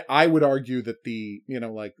 Because I would argue that the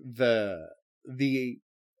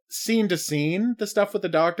scene to scene, the stuff with the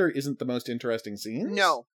doctor isn't the most interesting scenes.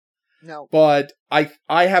 No. But I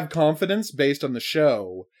have confidence based on the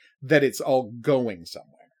show that it's all going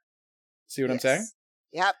somewhere. See what I'm saying?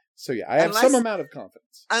 Yep. So yeah, I have some amount of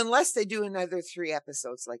confidence. Unless they do another 3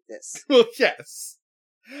 episodes like this. Well, yes.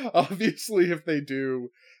 Obviously, if they do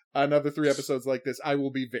another 3 episodes like this, I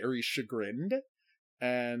will be very chagrined.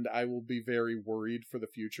 And I will be very worried for the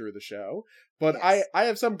future of the show. But yes. I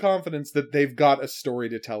have some confidence that they've got a story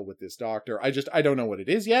to tell with this doctor. I don't know what it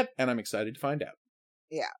is yet, and I'm excited to find out.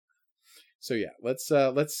 Yeah. So yeah, let's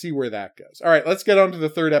see where that goes. All right, let's get on to the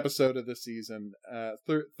 3rd episode of the season.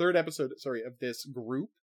 Third episode, of this group,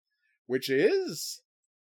 which is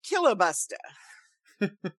Kilibuster.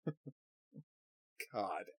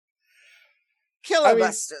 God.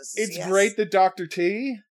 Kilibusters. It's great that Dr.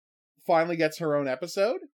 T finally gets her own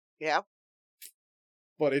episode. Yeah.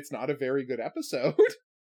 But it's not a very good episode.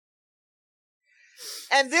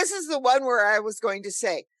 And this is the one where I was going to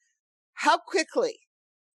say, how quickly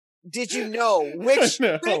did you know which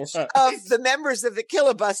of the members of the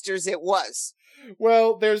Kilibusters it was?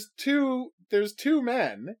 Well, there's two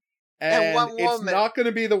men, and one woman. It's not going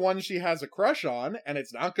to be the one she has a crush on, and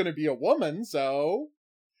it's not going to be a woman, so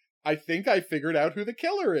I think I figured out who the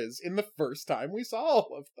killer is in the first time we saw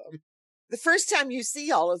all of them. The first time you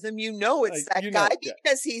see all of them, you know it's that guy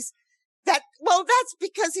because he's that. Well, that's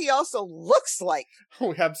because he also looks like.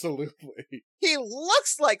 Oh, absolutely. He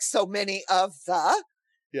looks like so many of the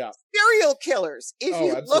serial killers. If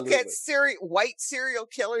you look at white serial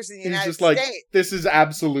killers in the United States. This is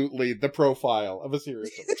absolutely the profile of a serial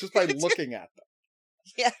killer, just by looking at them.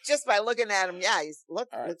 Yeah, just by looking at him. Yeah, he's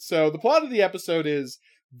looking. All right, so the plot of the episode is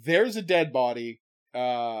there's a dead body.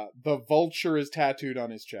 The vulture is tattooed on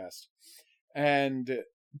his chest. And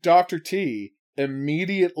Dr. T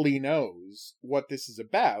immediately knows what this is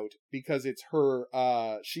about because it's her,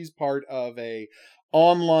 she's part of a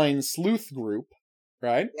online sleuth group,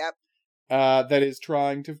 right? Yep. That is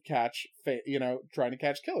trying to catch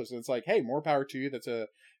killers. And it's like, hey, more power to you. That's a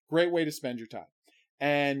great way to spend your time.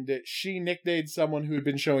 And she nicknamed someone who had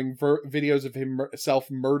been showing videos of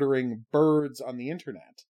himself murdering birds on the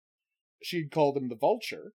internet. She'd called him the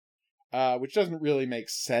Vulture. Which doesn't really make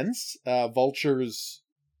sense. Vultures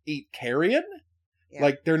eat carrion. Yeah.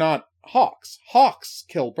 Like, they're not hawks. Hawks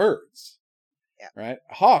kill birds. Yeah. Right?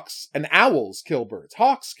 Hawks and owls kill birds.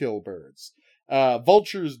 Hawks kill birds.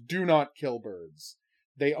 Vultures do not kill birds.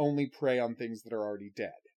 They only prey on things that are already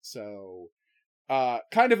dead. So,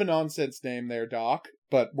 kind of a nonsense name there, Doc.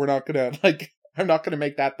 But we're not gonna, I'm not gonna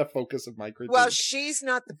make that the focus of my critique. Well, she's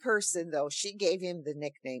not the person, though. She gave him the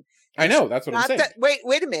nickname. I know, that's what I'm saying.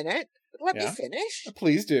 Wait a minute. Let me finish.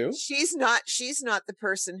 Please do. She's not the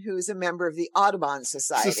person who's a member of the Audubon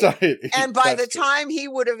Society. And by the time he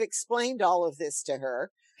would have explained all of this to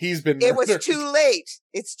her, he's been murdered. It was too late.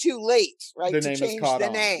 It's too late, right? To change the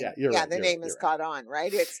name. Yeah, the name is caught on,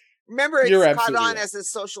 right? It's caught on as a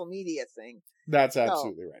social media thing. That's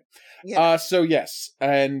absolutely right. So yes,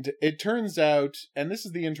 and it turns out, and this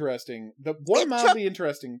is the interesting,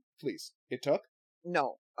 please, it took?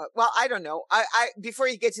 No. Well, I don't know. I before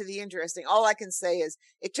you get to the interesting, all I can say is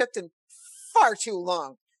it took them far too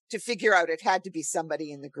long to figure out it had to be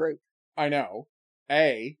somebody in the group. I know.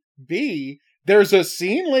 A. B. There's a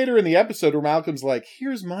scene later in the episode where Malcolm's like,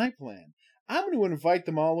 here's my plan. I'm going to invite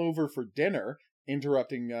them all over for dinner,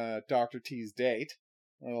 interrupting Dr. T's date.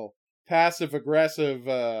 A little passive-aggressive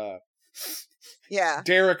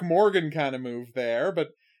Derek Morgan kind of move there, but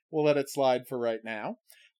we'll let it slide for right now.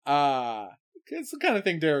 It's the kind of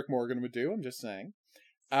thing Derek Morgan would do, I'm just saying.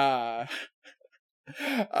 But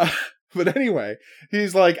anyway,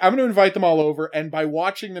 he's like, I'm going to invite them all over, and by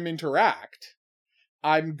watching them interact,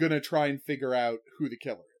 I'm going to try and figure out who the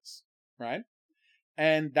killer is, right?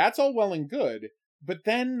 And that's all well and good, but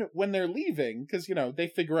then when they're leaving, because, you know, they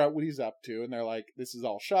figure out what he's up to, and they're like, this is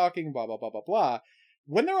all shocking, blah, blah, blah, blah, blah.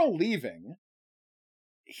 When they're all leaving,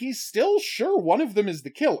 he's still sure one of them is the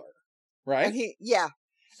killer, right?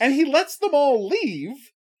 And he lets them all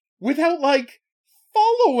leave without, like,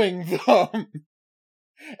 following them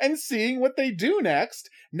and seeing what they do next,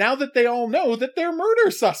 now that they all know that they're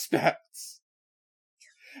murder suspects.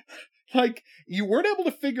 Like, you weren't able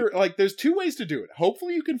to figure, like, there's two ways to do it.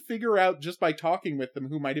 Hopefully you can figure out just by talking with them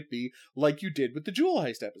who might it be, like you did with the Jewel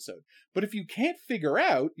Heist episode. But if you can't figure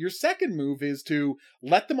out, your second move is to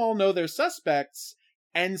let them all know they're suspects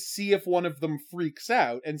and see if one of them freaks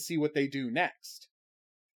out and see what they do next.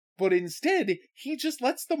 But instead, he just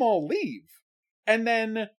lets them all leave. And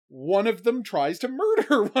then one of them tries to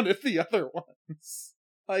murder one of the other ones.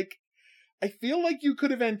 Like, I feel like you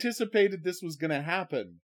could have anticipated this was going to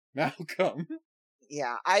happen, Malcolm.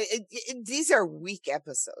 Yeah, these are weak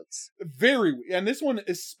episodes. Very weak. And this one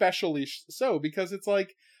especially so, because it's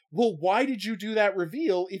like, well, why did you do that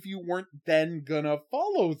reveal if you weren't then gonna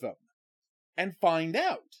follow them and find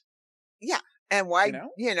out? Yeah. And why,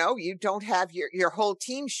 you don't have your whole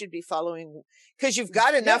team should be following, because you've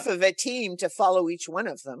got enough of a team to follow each one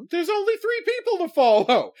of them. There's only 3 people to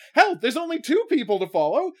follow. Hell, there's only 2 people to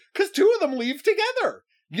follow, because 2 of them leave together.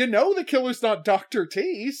 You know the killer's not Dr.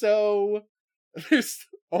 T, so there's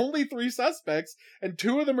only 3 suspects, and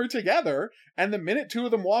 2 of them are together, and the minute 2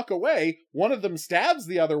 of them walk away, one of them stabs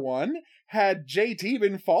the other one. Had JT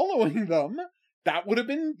been following them, that would have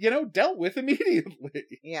been, dealt with immediately.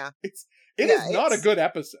 Yeah. It is not a good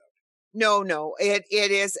episode. No. It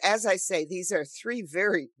is, as I say, these are 3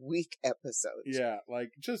 very weak episodes. Yeah,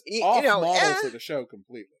 like, just off model for the show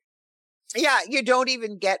completely. Yeah, you don't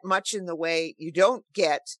even get much in the way. You don't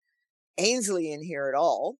get Ainsley in here at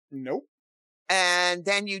all. Nope. And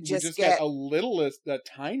then you just get the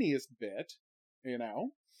tiniest bit,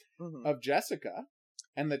 of Jessica.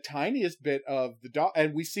 And the tiniest bit of the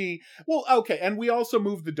and we see, and we also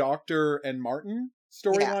move the Doctor and Martin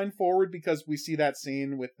storyline forward, because we see that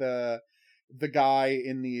scene with the guy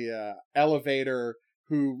in the elevator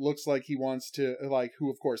who looks like he wants to, who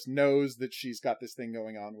of course knows that she's got this thing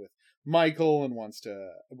going on with Michael and wants to,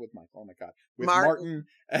 with Martin.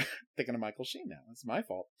 Thinking of Michael Sheen now. It's my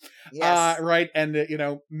fault. Yes. Right. And,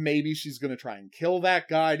 maybe she's going to try and kill that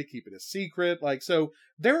guy to keep it a secret. So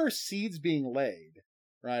there are seeds being laid.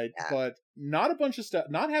 Right. Yeah. But not a bunch of stuff,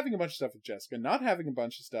 not having a bunch of stuff with Jessica, not having a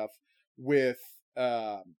bunch of stuff with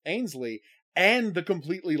Ainsley, and the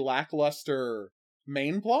completely lackluster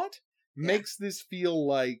main plot makes this feel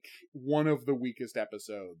like one of the weakest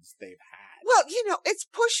episodes they've had. Well, it's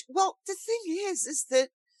pushed. Well, the thing is that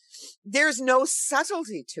there's no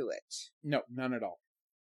subtlety to it. No, none at all.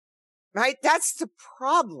 Right? That's the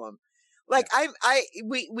problem.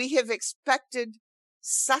 We have expected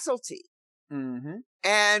subtlety. Mm-hmm.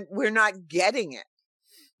 And we're not getting it.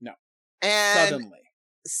 No. And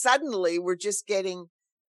suddenly we're just getting,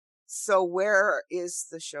 so where is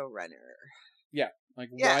the showrunner? Yeah.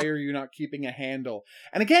 Why are you not keeping a handle?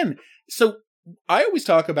 And again, so I always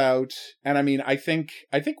talk about, and I mean, I think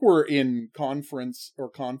we're in conference or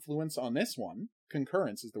confluence on this one.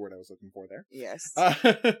 Concurrence is the word I was looking for there. Yes.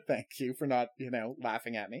 Thank you for not,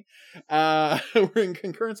 laughing at me. We're in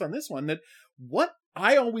concurrence on this one, that what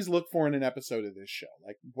I always look for in an episode of this show,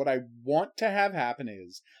 what I want to have happen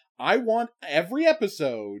is, I want every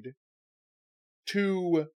episode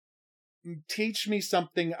to teach me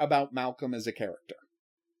something about Malcolm as a character,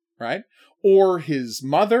 right? Or his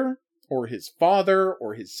mother, or his father,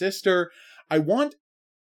 or his sister. I want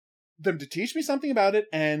them to teach me something about it,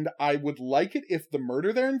 and I would like it if the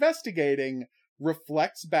murder they're investigating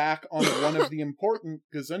reflects back on one of the important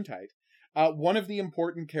Gesundheit, one of the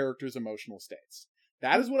important characters' emotional states.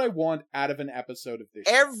 That is what I want out of an episode of this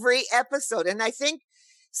show. Every episode. And I think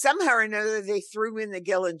somehow or another they threw in the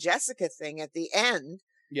Gil and Jessica thing at the end.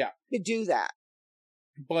 Yeah. To do that.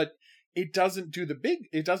 But it doesn't do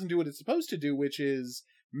what it's supposed to do, which is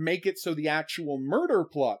make it so the actual murder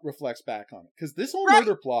plot reflects back on it. Because this whole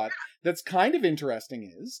murder plot that's kind of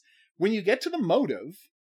interesting is, when you get to the motive,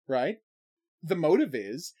 right? The motive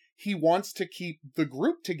is, he wants to keep the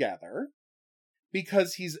group together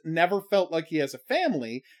because he's never felt like he has a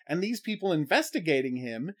family, and these people investigating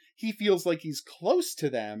him, he feels like he's close to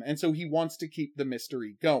them, and so he wants to keep the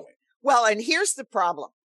mystery going. Well, and here's the problem.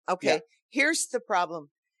 Okay. Yeah. Here's the problem.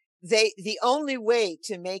 The only way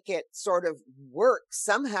to make it sort of work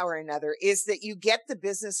somehow or another is that you get the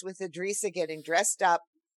business with Idrissa getting dressed up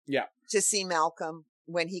Yeah. to see Malcolm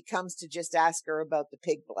when he comes to just ask her about the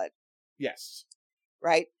pig blood. Yes.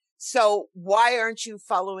 Right. So why aren't you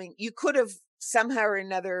following? You could have somehow or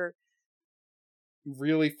another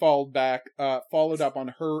really followed up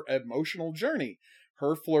on her emotional journey,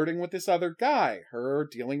 her flirting with this other guy, her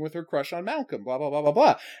dealing with her crush on Malcolm, blah, blah, blah, blah,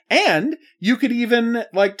 blah. And you could even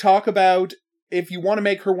like talk about, if you want to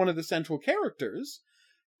make her one of the central characters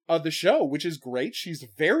of the show, which is great, she's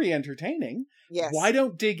very entertaining. Yes. Why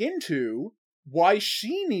don't dig into why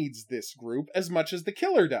she needs this group as much as the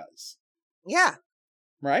killer does? Yeah.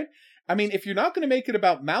 Right? I mean, if you're not going to make it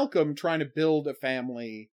about Malcolm trying to build a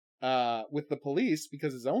family with the police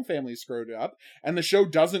because his own family screwed up, and the show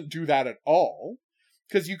doesn't do that at all,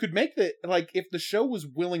 because you could make the, like, if the show was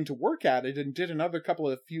willing to work at it and did another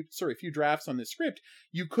few drafts on the script,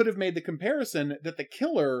 you could have made the comparison that the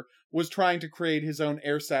killer was trying to create his own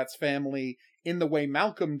ersatz family in the way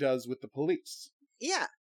Malcolm does with the police. Yeah.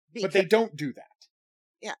 But they don't do that.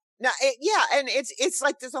 No, and it's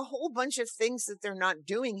like there's a whole bunch of things that they're not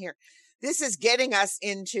doing here. This is getting us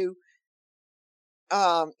into,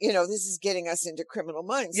 this is getting us into Criminal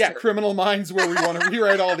Minds. Yeah, Criminal Minds, where we want to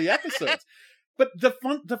rewrite all the episodes. But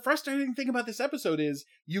the frustrating thing about this episode is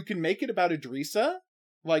you can make it about Idrissa,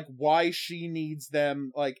 like why she needs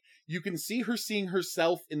them. Like you can see her seeing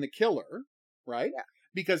herself in the killer, right? Yeah.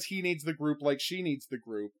 Because he needs the group like she needs the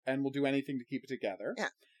group and will do anything to keep it together. Yeah.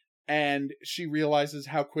 And she realizes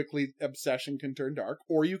how quickly obsession can turn dark.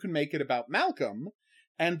 Or you can make it about Malcolm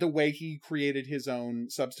and the way he created his own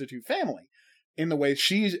substitute family in the way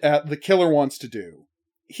the killer wants to do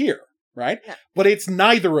here, right? Yeah. But it's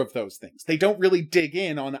neither of those things. They don't really dig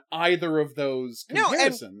in on either of those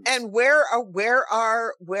comparisons. No, and where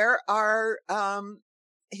are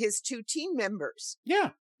his two team members?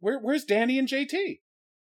 Yeah, where's Danny and JT?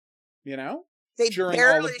 You know, they during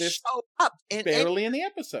barely all of this, show up in the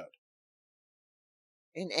episode.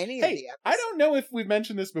 In any of the episodes. I don't know if we've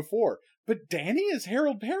mentioned this before, but Danny is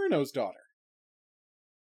Harold Perrineau's daughter.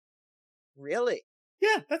 Really?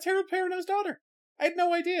 Yeah, that's Harold Perrineau's daughter. I had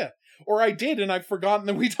no idea. Or I did, and I've forgotten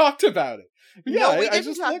that we talked about it. But yeah, no, we didn't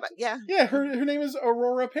just talk looked, about Yeah. Yeah, her name is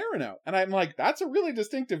Aurora Perrineau. And I'm like, that's a really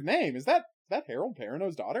distinctive name. Is that Harold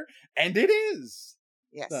Perrineau's daughter? And it is.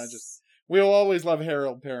 Yes. We'll always love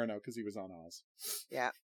Harold Perrineau because he was on Oz.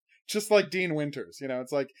 Yeah. Just like Dean Winters,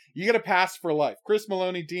 it's like you get a pass for life. Chris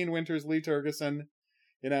Maloney, Dean Winters, Lee Tergesen,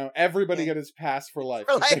 everybody got his pass for life.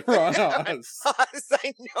 They were on Oz. Oz,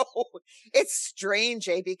 I know. It's strange,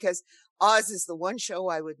 because Oz is the one show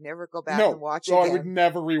I would never go back and watch again. I would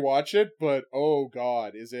never rewatch it, but oh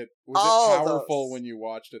god, was it powerful when you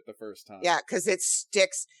watched it the first time? Yeah, because it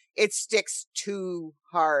sticks too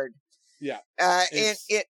hard. Yeah. And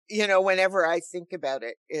it whenever I think about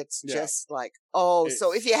it, it's just like,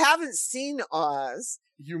 so if you haven't seen Oz,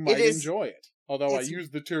 you might enjoy it. Although I use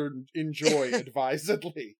the term enjoy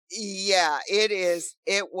advisedly. Yeah, it is.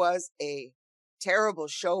 It was a terrible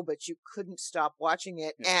show, but you couldn't stop watching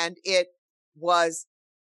it. Yeah. And it was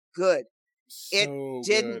good. It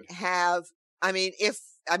didn't have,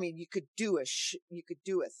 you could do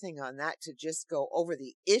a thing on that to just go over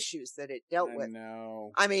the issues that it dealt with.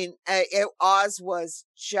 No. Oz was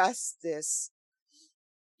just this.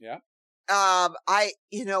 Yeah. All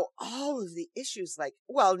of the issues, like,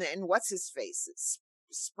 and what's his face? It's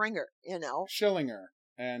Springer, Schillinger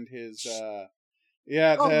and his, the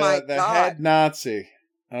head Nazi.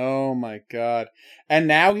 Oh my God. And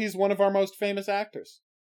now he's one of our most famous actors.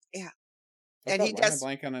 Yeah. Oh, and God, he why does. am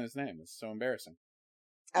I blanking on his name? It's so embarrassing.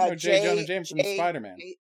 J. Jonah James from Spider-Man.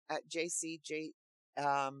 JC.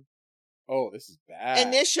 Oh, this is bad.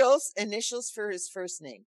 Initials for his first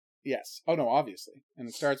name. Yes. Oh, no, obviously. And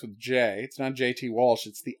it starts with J. It's not JT Walsh.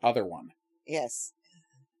 It's the other one. Yes.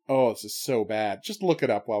 Oh, this is so bad. Just look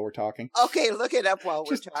it up while we're talking. Okay, look it up while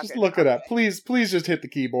we're talking. Just look it up. Please just hit the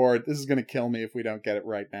keyboard. This is going to kill me if we don't get it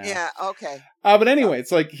right now. Yeah, okay. But anyway,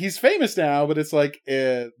 it's like he's famous now, but it's like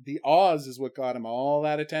the Oz is what got him all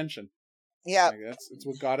that attention. Yeah. Like it's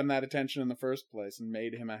what got him that attention in the first place and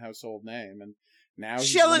made him a household name. And now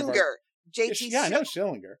he's Schillinger. JT. Yeah, I know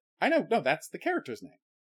Schillinger. I know. No, that's the character's name.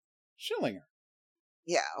 Schillinger.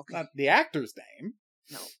 Yeah, okay. Not the actor's name.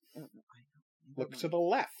 No. Look to the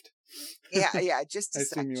left. Yeah. Just I a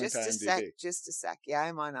sec. assume you went Just to a sec. IMDb. Just a sec. Yeah,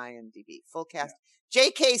 I'm on IMDb. Full cast.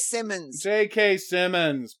 J.K. Simmons. J.K.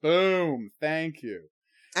 Simmons. Boom. Thank you.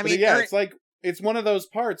 I But mean, yeah, it's like, it's one of those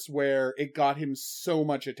parts where it got him so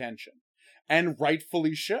much attention. And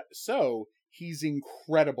rightfully so. He's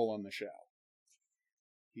incredible on the show.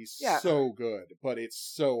 He's so good, but it's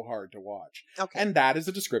so hard to watch. Okay. And that is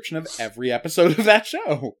a description of every episode of that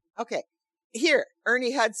show. Okay. Here,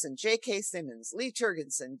 Ernie Hudson, J.K. Simmons, Lee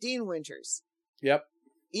Jurgensen, Dean Winters. Yep.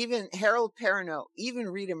 Even Harold Perrineau, even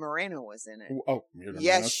Rita Moreno was in it. Oh, Rita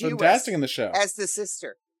yes, Moreno's she fantastic was, in the show. as the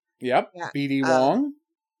sister. Yep. Yeah. B.D. Wong.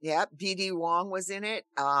 Yeah, B.D. Wong was in it.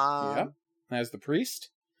 Yep. As the priest.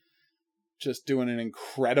 Just doing an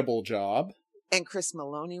incredible job. And Chris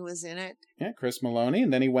Maloney was in it. Yeah, Chris Maloney.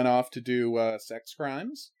 And then he went off to do Sex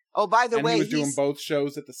Crimes. Oh, by the way, he was doing both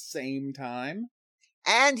shows at the same time.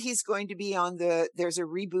 And he's going to be on there's a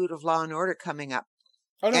reboot of Law and Order coming up.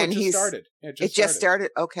 Oh, no, and it just started. It just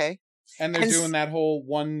started. Okay. And they're doing that whole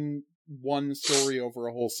one story over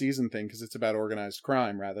a whole season thing because it's about organized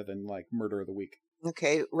crime rather than like murder of the week.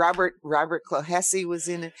 Okay. Robert Clohessy was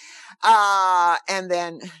in it. And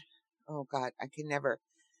then, oh God, I can never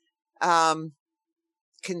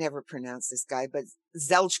pronounce this guy, but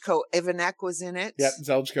Zeljko Ivanek was in it. Yep,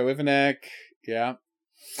 Zeljko Ivanek. Yeah.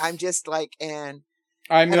 I'm just like,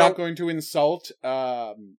 I'm not going to insult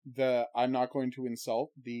the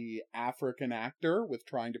African actor with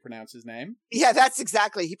trying to pronounce his name. Yeah, that's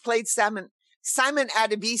exactly. He played Simon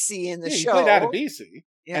Adebisi in the show. He played Adebisi,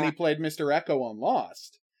 and he played Mr. Echo on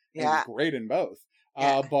Lost. Yeah, he was great in both.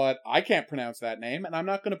 But I can't pronounce that name, and I'm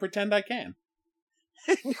not going to pretend I can.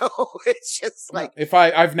 No, it's just like if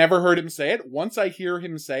I've never heard him say it. Once I hear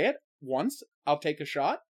him say it, I'll take a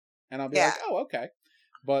shot, and I'll be like, oh, okay.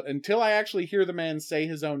 But until I actually hear the man say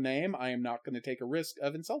his own name, I am not going to take a risk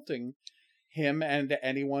of insulting him and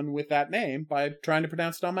anyone with that name by trying to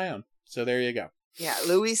pronounce it on my own. So there you go. Yeah,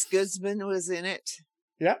 Luis Guzman was in it.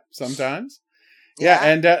 Yeah, sometimes. Yeah,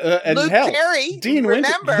 and Luke Perry. Dean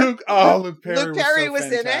remember? Luke Perry was so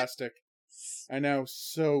fantastic. I know,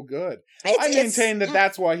 so good. I maintain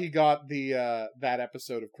that's why he got the that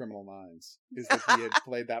episode of Criminal Minds, is that he had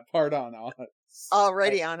played that part on Oz.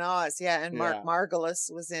 Already on Oz, yeah, and Mark Margolis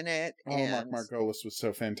was in it. Mark Margolis was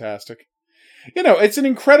so fantastic. You know, it's an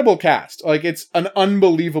incredible cast. Like, it's an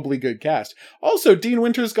unbelievably good cast. Also, Dean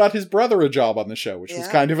Winters got his brother a job on the show, which was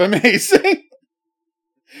kind of amazing.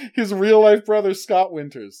 His real-life brother, Scott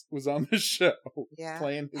Winters, was on the show,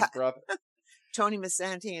 playing his brother. Tony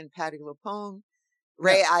Masanti and Patty LuPone.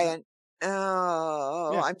 Ray Ian.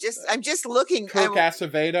 Oh, I'm just looking. Kirk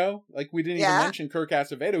Acevedo. Like, we didn't even mention Kirk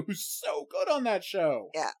Acevedo, who's so good on that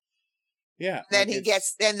show. Yeah. Yeah. Then he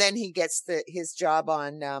gets his job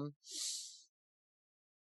on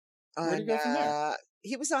where did he go from there?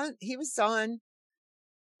 He was on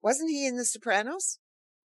wasn't he in The Sopranos?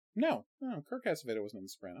 No, Kirk Acevedo wasn't in The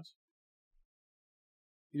Sopranos.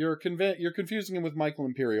 You're confusing him with Michael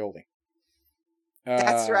Imperioli.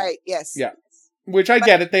 That's right. Yes. Yeah. Which I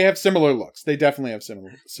get it. They have similar looks. They definitely have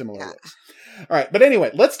similar looks. All right, but anyway,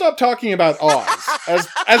 let's stop talking about Oz.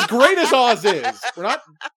 As great as Oz is, we're not.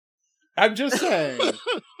 I'm just saying.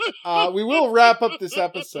 We will wrap up this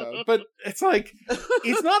episode, but it's like,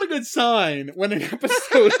 it's not a good sign when an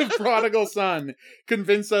episode of Prodigal Son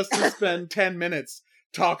convinced us to spend 10 minutes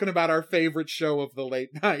talking about our favorite show of the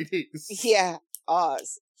late 90s. Yeah,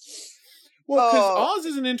 Oz. Well, because Oz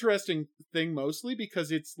is an interesting thing mostly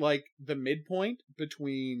because it's like the midpoint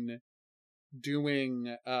between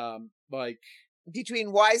doing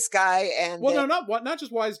between Wise Guy and not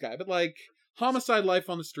just Wise Guy, but like Homicide: Life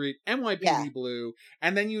on the Street, NYPD Blue,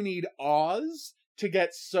 and then you need Oz to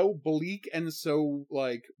get so bleak and so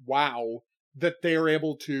like wow that they're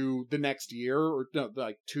able to the next year or no,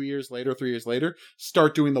 like 2 years later, 3 years later,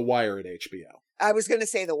 start doing The Wire at HBO. I was going to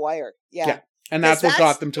say The Wire. Yeah. And that's what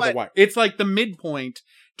got them to The Wire. It's like the midpoint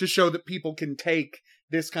to show that people can take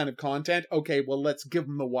this kind of content. Okay, well, let's give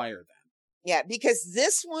them The Wire then. Yeah, because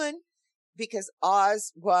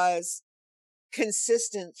Oz was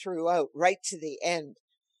consistent throughout, right to the end.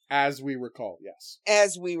 As we recall, yes.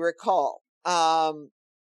 As we recall.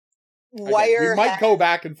 Wire. We might go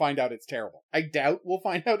back and find out it's terrible. I doubt we'll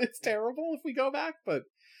find out it's terrible if we go back, but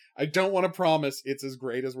I don't want to promise it's as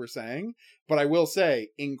great as we're saying. But I will say,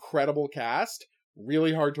 incredible cast,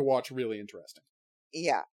 really hard to watch, really interesting.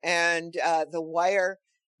 Yeah, and The Wire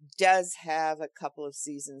does have a couple of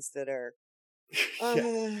seasons that are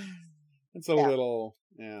it's a little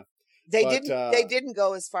They didn't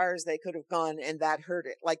go as far as they could have gone, and that hurt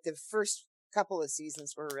it. Like the first couple of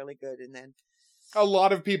seasons were really good, and then A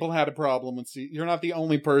lot of people had a problem with you're not the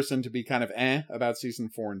only person to be kind of about season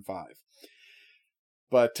 4 and 5.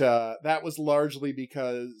 But that was largely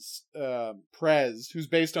because Prez, who's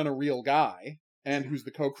based on a real guy, and who's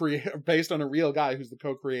the co-creator, based on a real guy who's the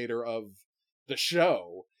co-creator of the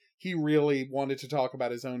show, he really wanted to talk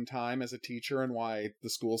about his own time as a teacher and why the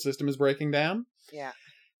school system is breaking down. Yeah.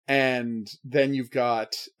 And then you've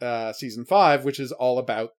got season 5, which is all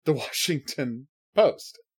about the Washington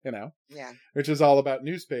Post, Yeah. which is all about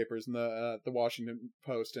newspapers and the Washington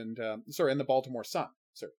Post and the Baltimore Sun.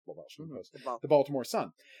 Sorry, Washington Post. The Baltimore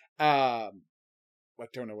Sun. I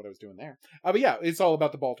don't know what I was doing there. But yeah, it's all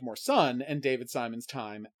about the Baltimore Sun and David Simon's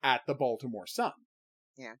time at the Baltimore Sun.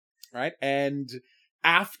 Yeah. Right? And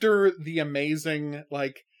after the amazing,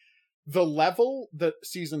 the level that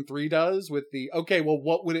season 3 does with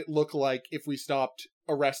what would it look like if we stopped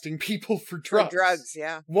arresting people for drugs? For drugs,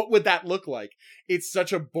 yeah. What would that look like? It's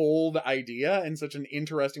such a bold idea and such an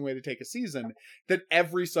interesting way to take a season that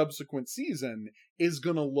every subsequent season is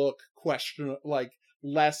going to look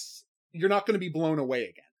less. You're not going to be blown away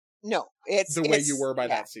again. No, it's the way you were by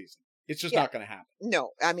that season. It's just not going to happen. No,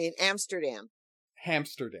 I mean Amsterdam.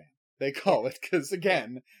 They call it because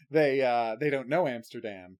again they don't know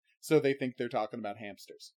Amsterdam, so they think they're talking about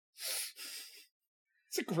hamsters.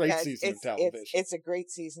 It's a great season of television. It's a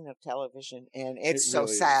great season of television, and it's so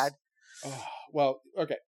really sad. Oh, well,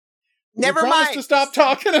 okay. Never mind. To stop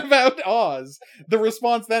talking about Oz. The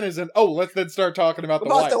response then isn't, let's then start talking about The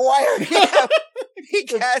Wire. The Wire, yeah.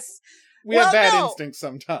 Because we have bad instincts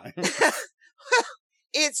sometimes.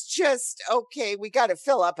 It's just, okay, we got to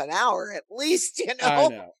fill up an hour at least, I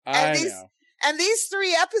know. And these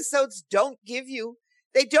 3 episodes don't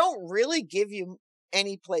really give you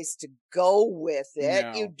any place to go with it.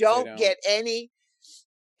 No, you don't get any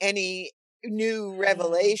new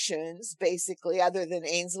revelations, basically, other than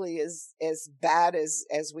Ainsley is as bad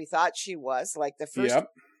as we thought she was. Like the first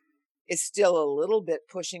is still a little bit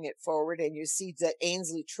pushing it forward, and you see that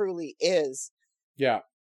Ainsley truly is. Yeah.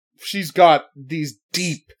 She's got these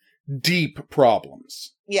deep, deep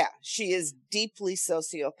problems. Yeah, she is deeply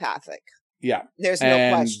sociopathic. Yeah. There's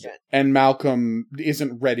no question. And Malcolm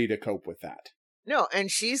isn't ready to cope with that. No, and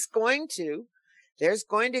there's going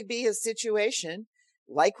to be a situation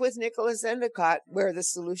like with Nicholas Endicott where the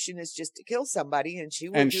solution is just to kill somebody, and she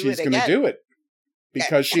will do it again. And she's going to do it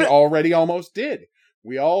because she already almost did.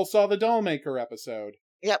 We all saw the Dollmaker episode.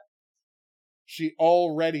 Yep. She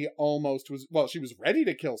already almost she was ready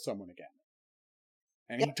to kill someone again.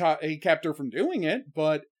 And he kept her from doing it,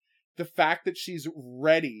 but the fact that she's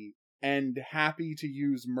ready and happy to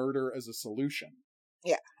use murder as a solution.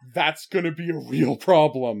 Yeah. That's going to be a real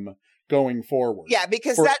problem going forward. Yeah,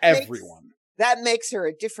 because for everyone. That makes her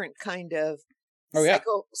a different kind of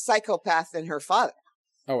psychopath than her father.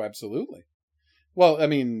 Oh, absolutely. Well, I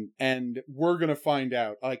mean, and we're going to find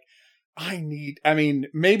out,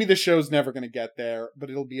 maybe the show's never going to get there, but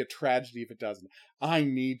it'll be a tragedy if it doesn't. I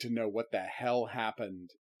need to know what the hell happened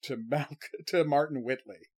to Martin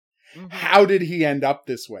Whitley. Mm-hmm. How did he end up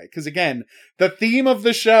this way? Because again, the theme of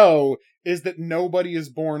the show is that nobody is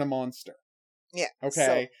born a monster. Yeah.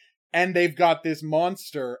 Okay. And they've got this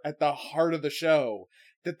monster at the heart of the show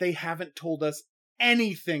that they haven't told us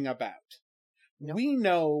anything about. Nope. We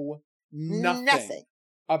know nothing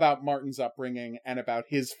about Martin's upbringing and about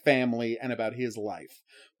his family and about his life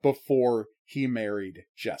before he married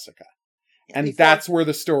Jessica. And that's where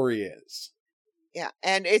the story is. Yeah.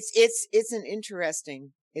 And it's an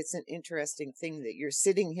interesting thing that you're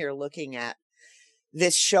sitting here looking at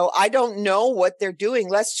this show. I don't know what they're doing.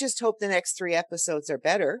 Let's just hope the next 3 episodes are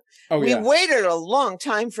better. We waited a long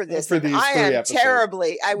time for this. I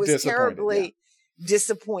was terribly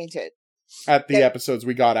disappointed at the episodes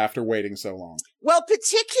we got after waiting so long. Well,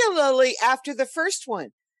 particularly after the first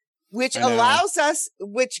one, which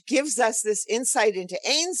gives us this insight into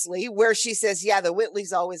Ainsley, where she says, yeah, the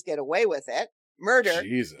Whitleys always get away with it. Murder.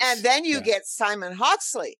 Jesus. And then you get Simon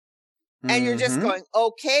Hawksley. And you're just going,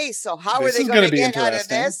 okay, so how are they going to get out of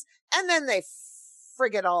this? And then they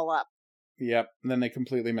frig it all up. Yep. And then they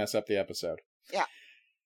completely mess up the episode. Yeah.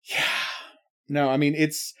 Yeah. No, I mean,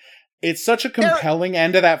 it's such a compelling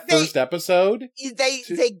end to that first episode. They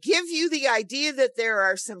give you the idea that there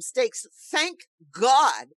are some stakes. Thank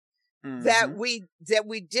God that we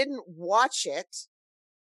didn't watch it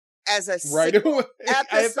as a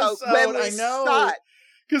episode when we saw it.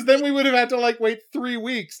 Because then we would have had to wait 3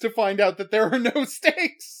 weeks to find out that there are no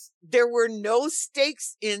stakes. There were no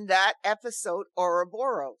stakes in that episode,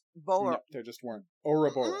 Ouroboros. No, there just weren't.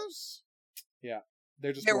 Ouroboros. Mm-hmm. Yeah,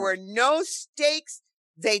 there were no stakes.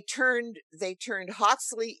 They turned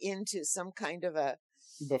Hawksley into some kind of a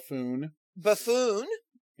buffoon. buffoon.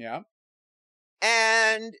 Yeah.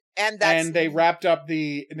 And that's... And they wrapped up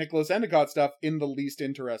the Nicholas Endicott stuff in the least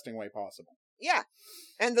interesting way possible. Yeah.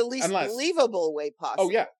 And the least believable way possible. Oh,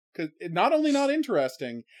 yeah. Because not only not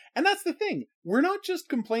interesting, and that's the thing. We're not just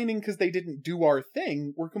complaining because they didn't do our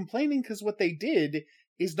thing. We're complaining because what they did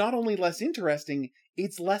is not only less interesting,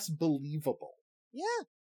 it's less believable. Yeah.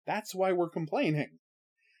 That's why we're complaining.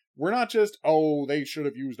 We're not just, oh, they should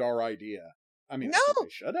have used our idea. I mean, no. I think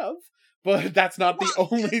they should have, but that's not the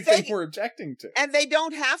only thing we're objecting to. And they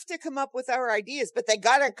don't have to come up with our ideas, but they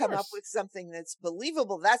got to come up with something that's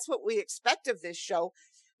believable. That's what we expect of this show.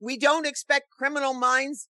 We don't expect Criminal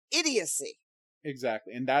Minds idiocy.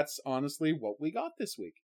 Exactly. And that's honestly what we got this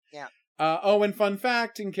week. Yeah. And fun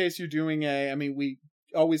fact, in case you're doing we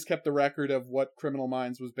always kept the record of what Criminal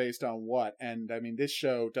Minds was based on what. And I mean, this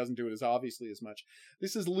show doesn't do it as obviously as much.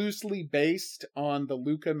 This is loosely based on the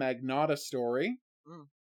Luca Magnotta story.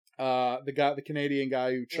 The Canadian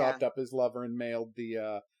guy who chopped up his lover and mailed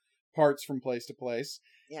the parts from place to place.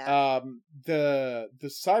 Yeah. The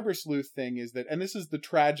cyber sleuth thing is that, and this is the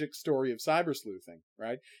tragic story of cyber sleuthing,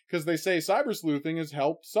 right? Because they say cyber sleuthing has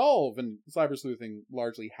helped solve, and cyber sleuthing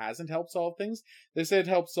largely hasn't helped solve things. They say it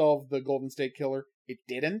helped solve the Golden State Killer. It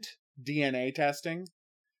didn't. DNA testing.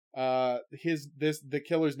 The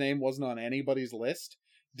killer's name wasn't on anybody's list.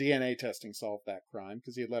 DNA testing solved that crime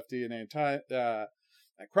because he had left DNA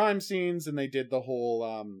at crime scenes, and they did the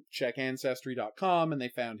whole check ancestry.com, and they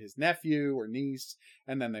found his nephew or niece,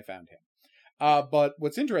 and then they found him. But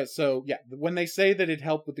what's interesting, when they say that it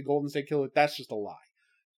helped with the Golden State Killer, that's just a lie.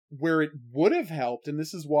 Where it would have helped, and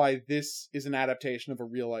this is why this is an adaptation of a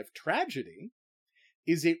real-life tragedy,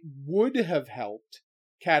 is it would have helped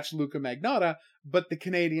catch Luca Magnotta, but the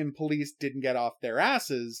Canadian police didn't get off their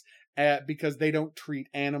asses because they don't treat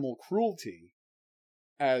animal cruelty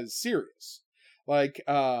as serious. Like,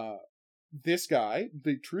 this guy,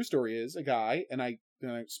 the true story is a guy, and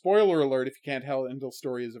spoiler alert if you can't handle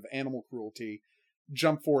stories of animal cruelty,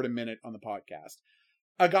 jump forward a minute on the podcast.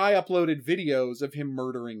 A guy uploaded videos of him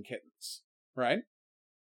murdering kittens, right?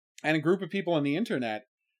 And a group of people on the internet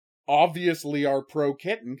obviously are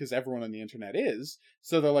pro-kitten, because everyone on the internet is,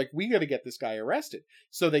 so they're like, we gotta get this guy arrested.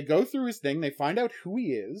 So they go through his thing, they find out who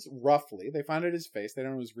he is, roughly, they find out his face, they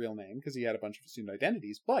don't know his real name, because he had a bunch of assumed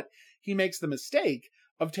identities, but he makes the mistake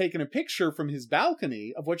of taking a picture from his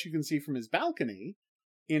balcony, of what you can see from his balcony,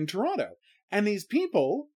 in Toronto. And these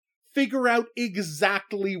people figure out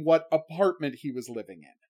exactly what apartment he was living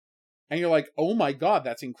in. And you're like, oh my god,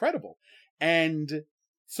 that's incredible. And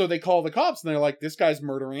so they call the cops, and they're like, this guy's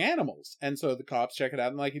murdering animals. And so the cops check it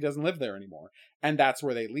out, and like, he doesn't live there anymore. And that's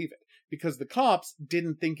where they leave it. Because the cops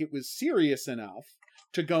didn't think it was serious enough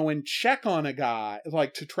to go and check on a guy,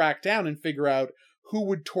 like to track down and figure out who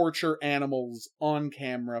would torture animals on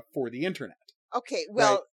camera for the internet. Okay,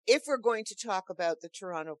 well, right? If we're going to talk about the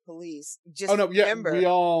Toronto police, just remember... we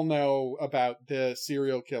all know about the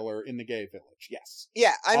serial killer in the gay village, yes.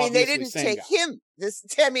 Yeah, I mean, they didn't take him.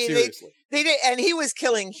 Seriously. They did, and he was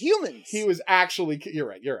killing humans. He was actually, you're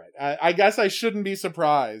right. I guess I shouldn't be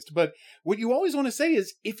surprised, but what you always want to say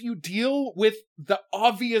is, if you deal with the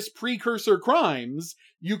obvious precursor crimes,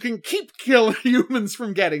 you can keep killing humans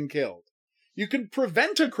from getting killed. You can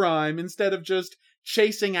prevent a crime instead of just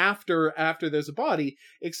chasing after there's a body,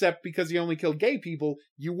 except because he only killed gay people,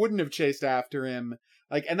 you wouldn't have chased after him.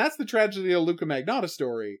 Like, and that's the tragedy of Luca Magnotta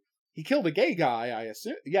story. He killed a gay guy, I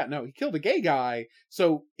assume. Yeah, no, he killed a gay guy.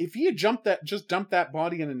 So if he had just dumped that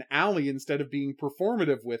body in an alley instead of being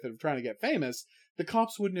performative with it, of trying to get famous, the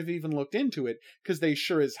cops wouldn't have even looked into it, because they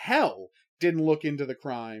sure as hell didn't look into the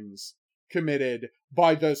crimes committed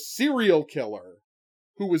by the serial killer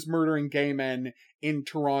who was murdering gay men in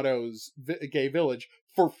Toronto's gay village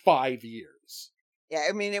for 5 years. Yeah,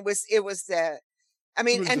 I mean, it was the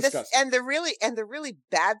really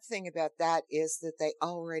bad thing about that is that they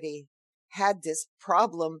already had this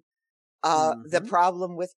problem, the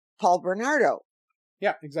problem with Paul Bernardo.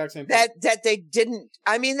 Yeah, exact same thing. That they didn't,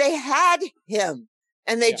 I mean, they had him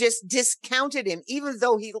and they just discounted him, even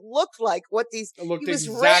though he looked like he was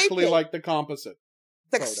exactly raping, like the composite.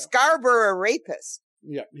 The photo. Scarborough rapist.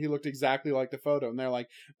 Yeah, he looked exactly like the photo. And they're like,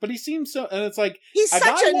 but he seems so... And it's like... He's such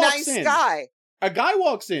a nice guy. A guy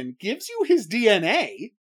walks in, gives you his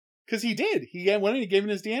DNA, because he did. He went in and gave him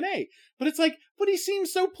his DNA. But it's like, but he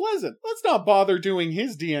seems so pleasant. Let's not bother doing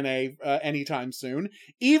his DNA anytime soon,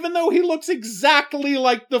 even though he looks exactly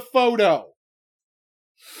like the photo.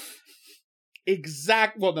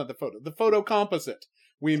 Well, not the photo. The photo composite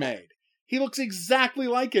we made. He looks exactly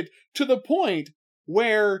like it, to the point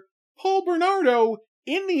where Paul Bernardo,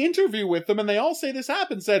 in the interview with them, and they all say this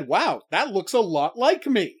happened, said, wow, that looks a lot like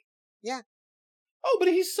me. Yeah. Oh, but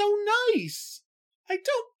he's so nice. I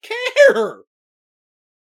don't care.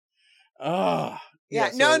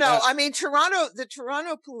 Yeah, so no. I mean, the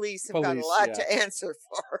Toronto police have got a lot to answer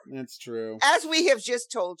for. That's true. As we have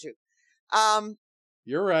just told you.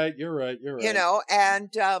 You're right. You know,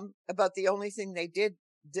 and about the only thing they did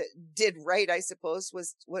right, I suppose,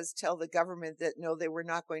 was tell the government that no, they were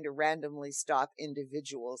not going to randomly stop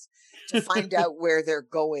individuals to find out where they're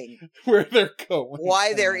going.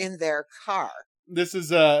 Why they're in their car. This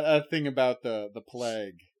is a thing about the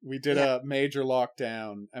plague. We did a major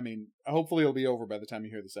lockdown. I mean, hopefully it'll be over by the time you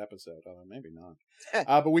hear this episode. Although maybe not.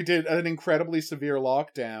 But we did an incredibly severe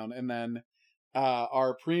lockdown, and then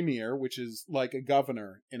our premier, which is like a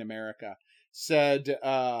governor in America, said he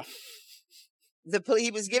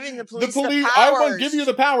was giving the police the powers. I will give you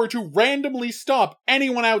the power to randomly stop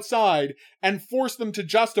anyone outside and force them to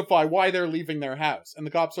justify why they're leaving their house. And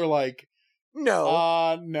the cops are like,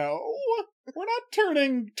 no. We're not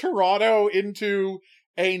turning Toronto into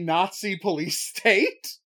a Nazi police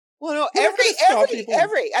state. Well, no, every.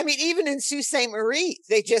 I mean, even in Sault Ste. Marie,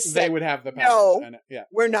 they just said, they would have the power. No,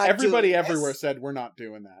 we're not. Everybody everywhere said we're not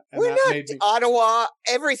doing that. And we're that not. Ottawa,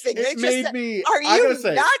 everything. It made me. Are you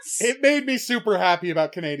nuts? It made me super happy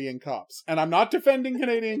about Canadian cops, and I'm not defending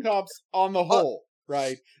Canadian cops on the whole.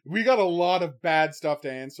 Right? We got a lot of bad stuff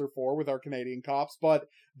to answer for with our Canadian cops, but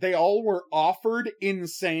they all were offered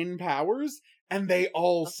insane powers, and they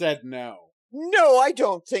all said no. No, I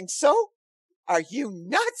don't think so. Are you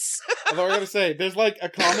nuts? Although I gotta say, there's like a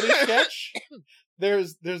comedy sketch.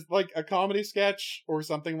 There's like a comedy sketch or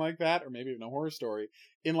something like that, or maybe even a horror story,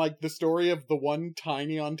 in like the story of the one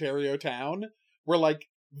tiny Ontario town where like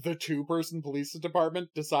the 2-person police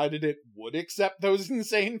department decided it would accept those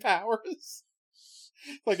insane powers.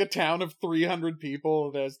 Like a town of 300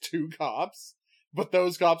 people that has 2 cops. But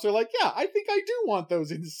those cops are like, yeah, I think I do want those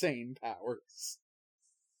insane powers.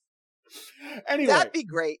 Anyway. That'd be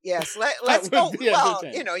great, yes. Let's go. Well,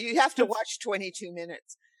 you know, you have to watch 22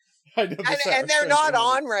 minutes. I know and they're not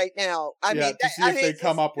on right now. I mean, to see if they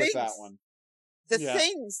come up with that one. The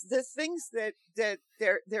things that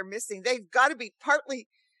they're missing, they've got to be partly,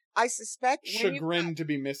 I suspect, chagrined to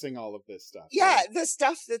be missing all of this stuff. Yeah, right? The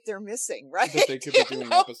stuff that they're missing, right? That they could be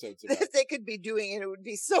doing episodes about. That they could be doing, and it would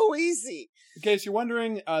be so easy. In case you're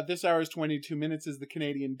wondering, this hour's 22 minutes is the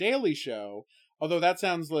Canadian Daily Show. Although that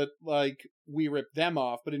sounds like we ripped them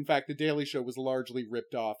off, but in fact, the Daily Show was largely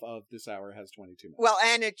ripped off of This Hour Has 22 Minutes. Well,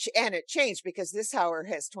 and it changed because This Hour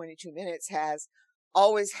Has 22 Minutes has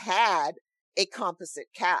always had a composite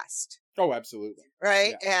cast. Oh, absolutely.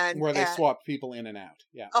 Right? Yeah. And where they swap people in and out.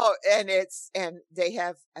 Yeah. Oh, and they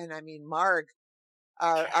have, and I mean, Marg,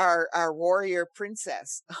 our warrior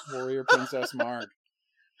princess. Warrior Princess Marg.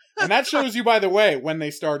 And that shows you, by the way, when they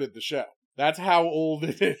started the show. That's how old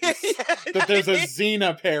it is. That there's a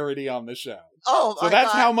Xena parody on the show. Oh, so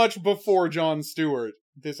that's how much before Jon Stewart,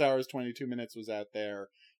 This Hour's 22 Minutes was out there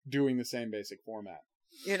doing the same basic format.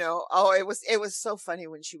 You know, it was so funny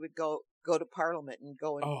when she would go to Parliament and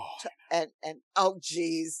go and oh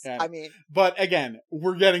geez. Yeah. I mean, but again,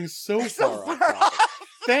 we're getting so far off.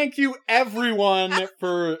 Thank you everyone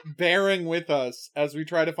for bearing with us as we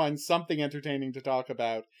try to find something entertaining to talk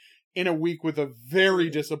about in a week with a very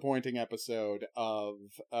disappointing episode of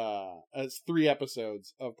 3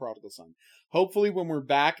 episodes of Prodigal Son. Hopefully when we're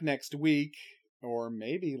back next week, or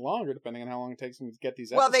maybe longer, depending on how long it takes them to get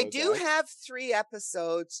these episodes. Well, they do have 3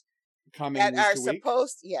 episodes coming that are week?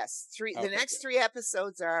 supposed. Yes, 3. Okay, the next 3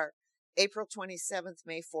 episodes are April 27th,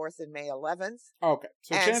 May 4th, and May 11th. Okay,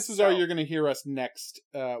 so chances are you're going to hear us next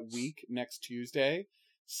week, next Tuesday,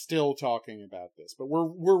 still talking about this. But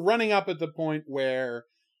we're running up at the point where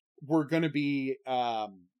we're going to be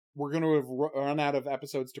we're going to have run out of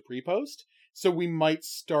episodes to pre-post, so we might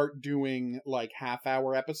start doing like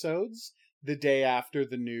half-hour episodes the day after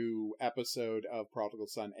the new episode of Prodigal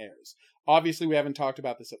Son airs. Obviously, we haven't talked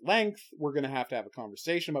about this at length. We're going to have a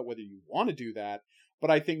conversation about whether you want to do that,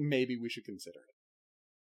 but I think maybe we should consider it.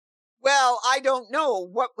 Well, I don't know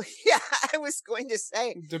what. Yeah, I was going to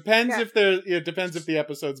say. Depends if it depends if the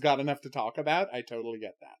episode's got enough to talk about. I totally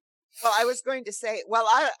get that. Well, I was going to say. Well,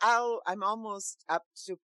 I'm almost up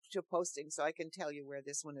to posting, so I can tell you where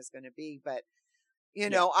this one is going to be. But you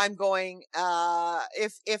know, I'm going.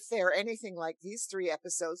 If they're anything like these 3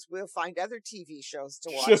 episodes, we'll find other TV shows to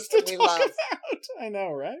watch that we love. About. I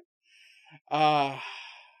know, right? I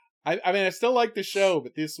mean, I still like the show,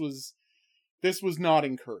 but this was not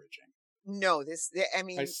encouraging. No, I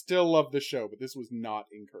still love the show, but this was not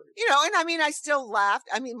encouraging. You know, and I mean, I still laughed.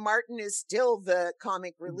 I mean, Martin is still the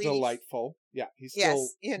comic relief. Delightful. Yeah, he's still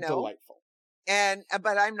delightful. And,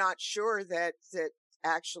 but I'm not sure that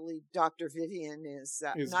actually Dr. Vivian is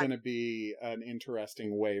not going to be an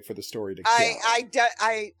interesting way for the story to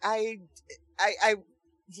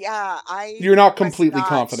You're not completely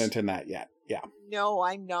confident in that yet. Yeah. No,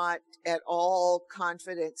 I'm not at all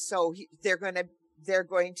confident. So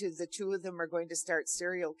the two of them are going to start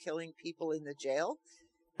serial killing people in the jail.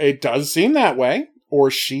 It does seem that way. Or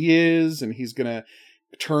she is, and he's going to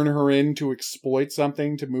turn her in to exploit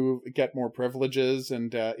something to get more privileges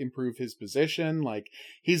and improve his position. Like,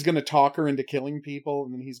 he's going to talk her into killing people,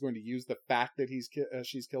 and then he's going to use the fact that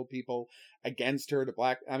she's killed people against her to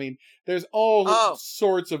I mean, there's all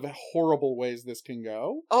sorts of horrible ways this can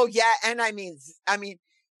go. Oh yeah, and I mean,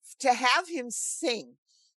 to have him sing,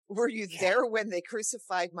 "Were you there when they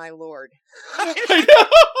crucified my Lord?" I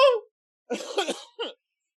know.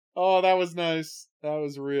 Oh, that was nice. That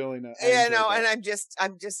was really nice. Yeah, no, and I'm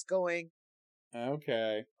just going.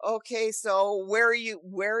 Okay. Okay, so where are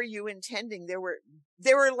you intending? There were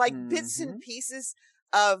like bits and pieces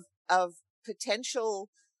of potential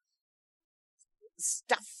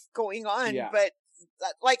stuff going on, but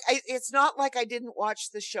like it's not like I didn't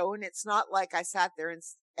watch the show, and it's not like I sat there and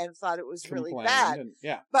thought it was really bad.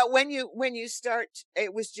 But when you start,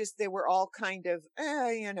 it was just they were all kind of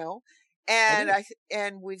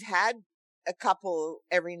and we've had a couple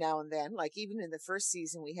every now and then, like even in the first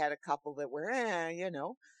season we had a couple that were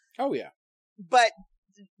Oh yeah. But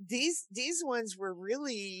these ones were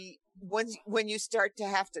really, when you start to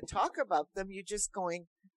have to talk about them, you're just going,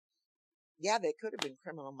 yeah, they could have been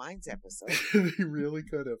Criminal Minds episodes. They really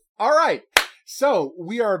could have. All right. So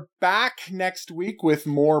we are back next week with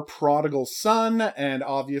more Prodigal Son, and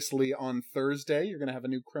obviously on Thursday you're going to have a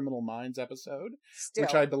new Criminal Minds episode,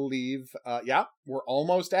 which I believe, we're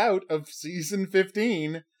almost out of season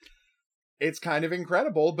 15. It's kind of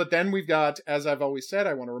incredible, but then we've got, as I've always said,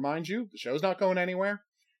 I want to remind you, the show's not going anywhere.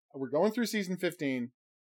 We're going through season 15.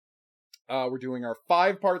 We're doing our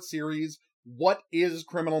 5-part series, What is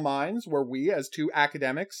Criminal Minds, where we, as two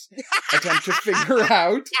academics, attempt to figure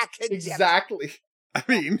out exactly. I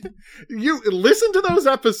mean, you listen to those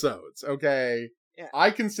episodes, okay? Yeah. I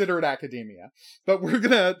consider it academia. But we're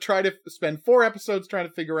going to try to spend 4 episodes trying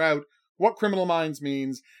to figure out what Criminal Minds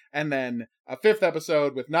means, and then a 5th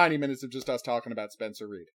episode with 90 minutes of just us talking about Spencer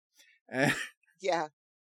Reid. Yeah.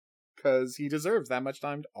 Because he deserves that much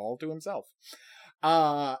time all to himself.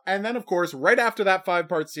 And then, of course, right after that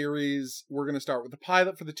 5-part series, we're going to start with the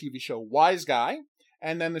pilot for the TV show Wise Guy.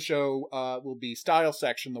 And then the show will be Style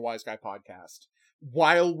Section, the Wise Guy podcast,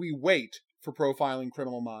 while we wait for Profiling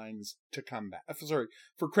Criminal Minds to come back.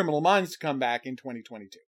 For Criminal Minds to come back in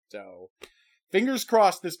 2022. So, fingers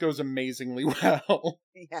crossed this goes amazingly well.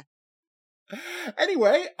 Yeah.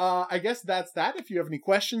 Anyway, I guess that's that. If you have any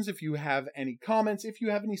questions, if you have any comments, if you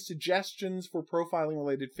have any suggestions for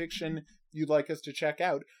profiling-related fiction you'd like us to check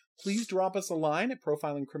out, please drop us a line at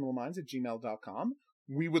profilingcriminalminds@gmail.com.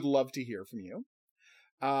 We would love to hear from you.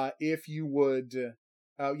 If you were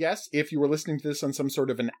listening to this on some sort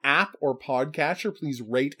of an app or podcatcher, please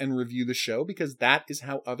rate and review the show, because that is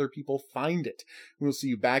how other people find it. We'll see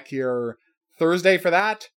you back here Thursday for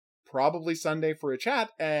that, probably Sunday for a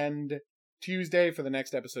chat, and Tuesday for the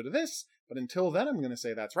next episode of this. But until then, I'm going to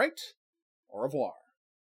say that's right. Au revoir.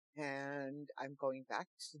 And I'm going back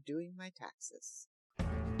to doing my taxes.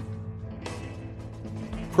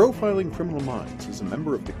 Profiling Criminal Minds is a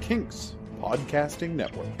member of the Kinks Podcasting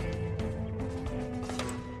Network.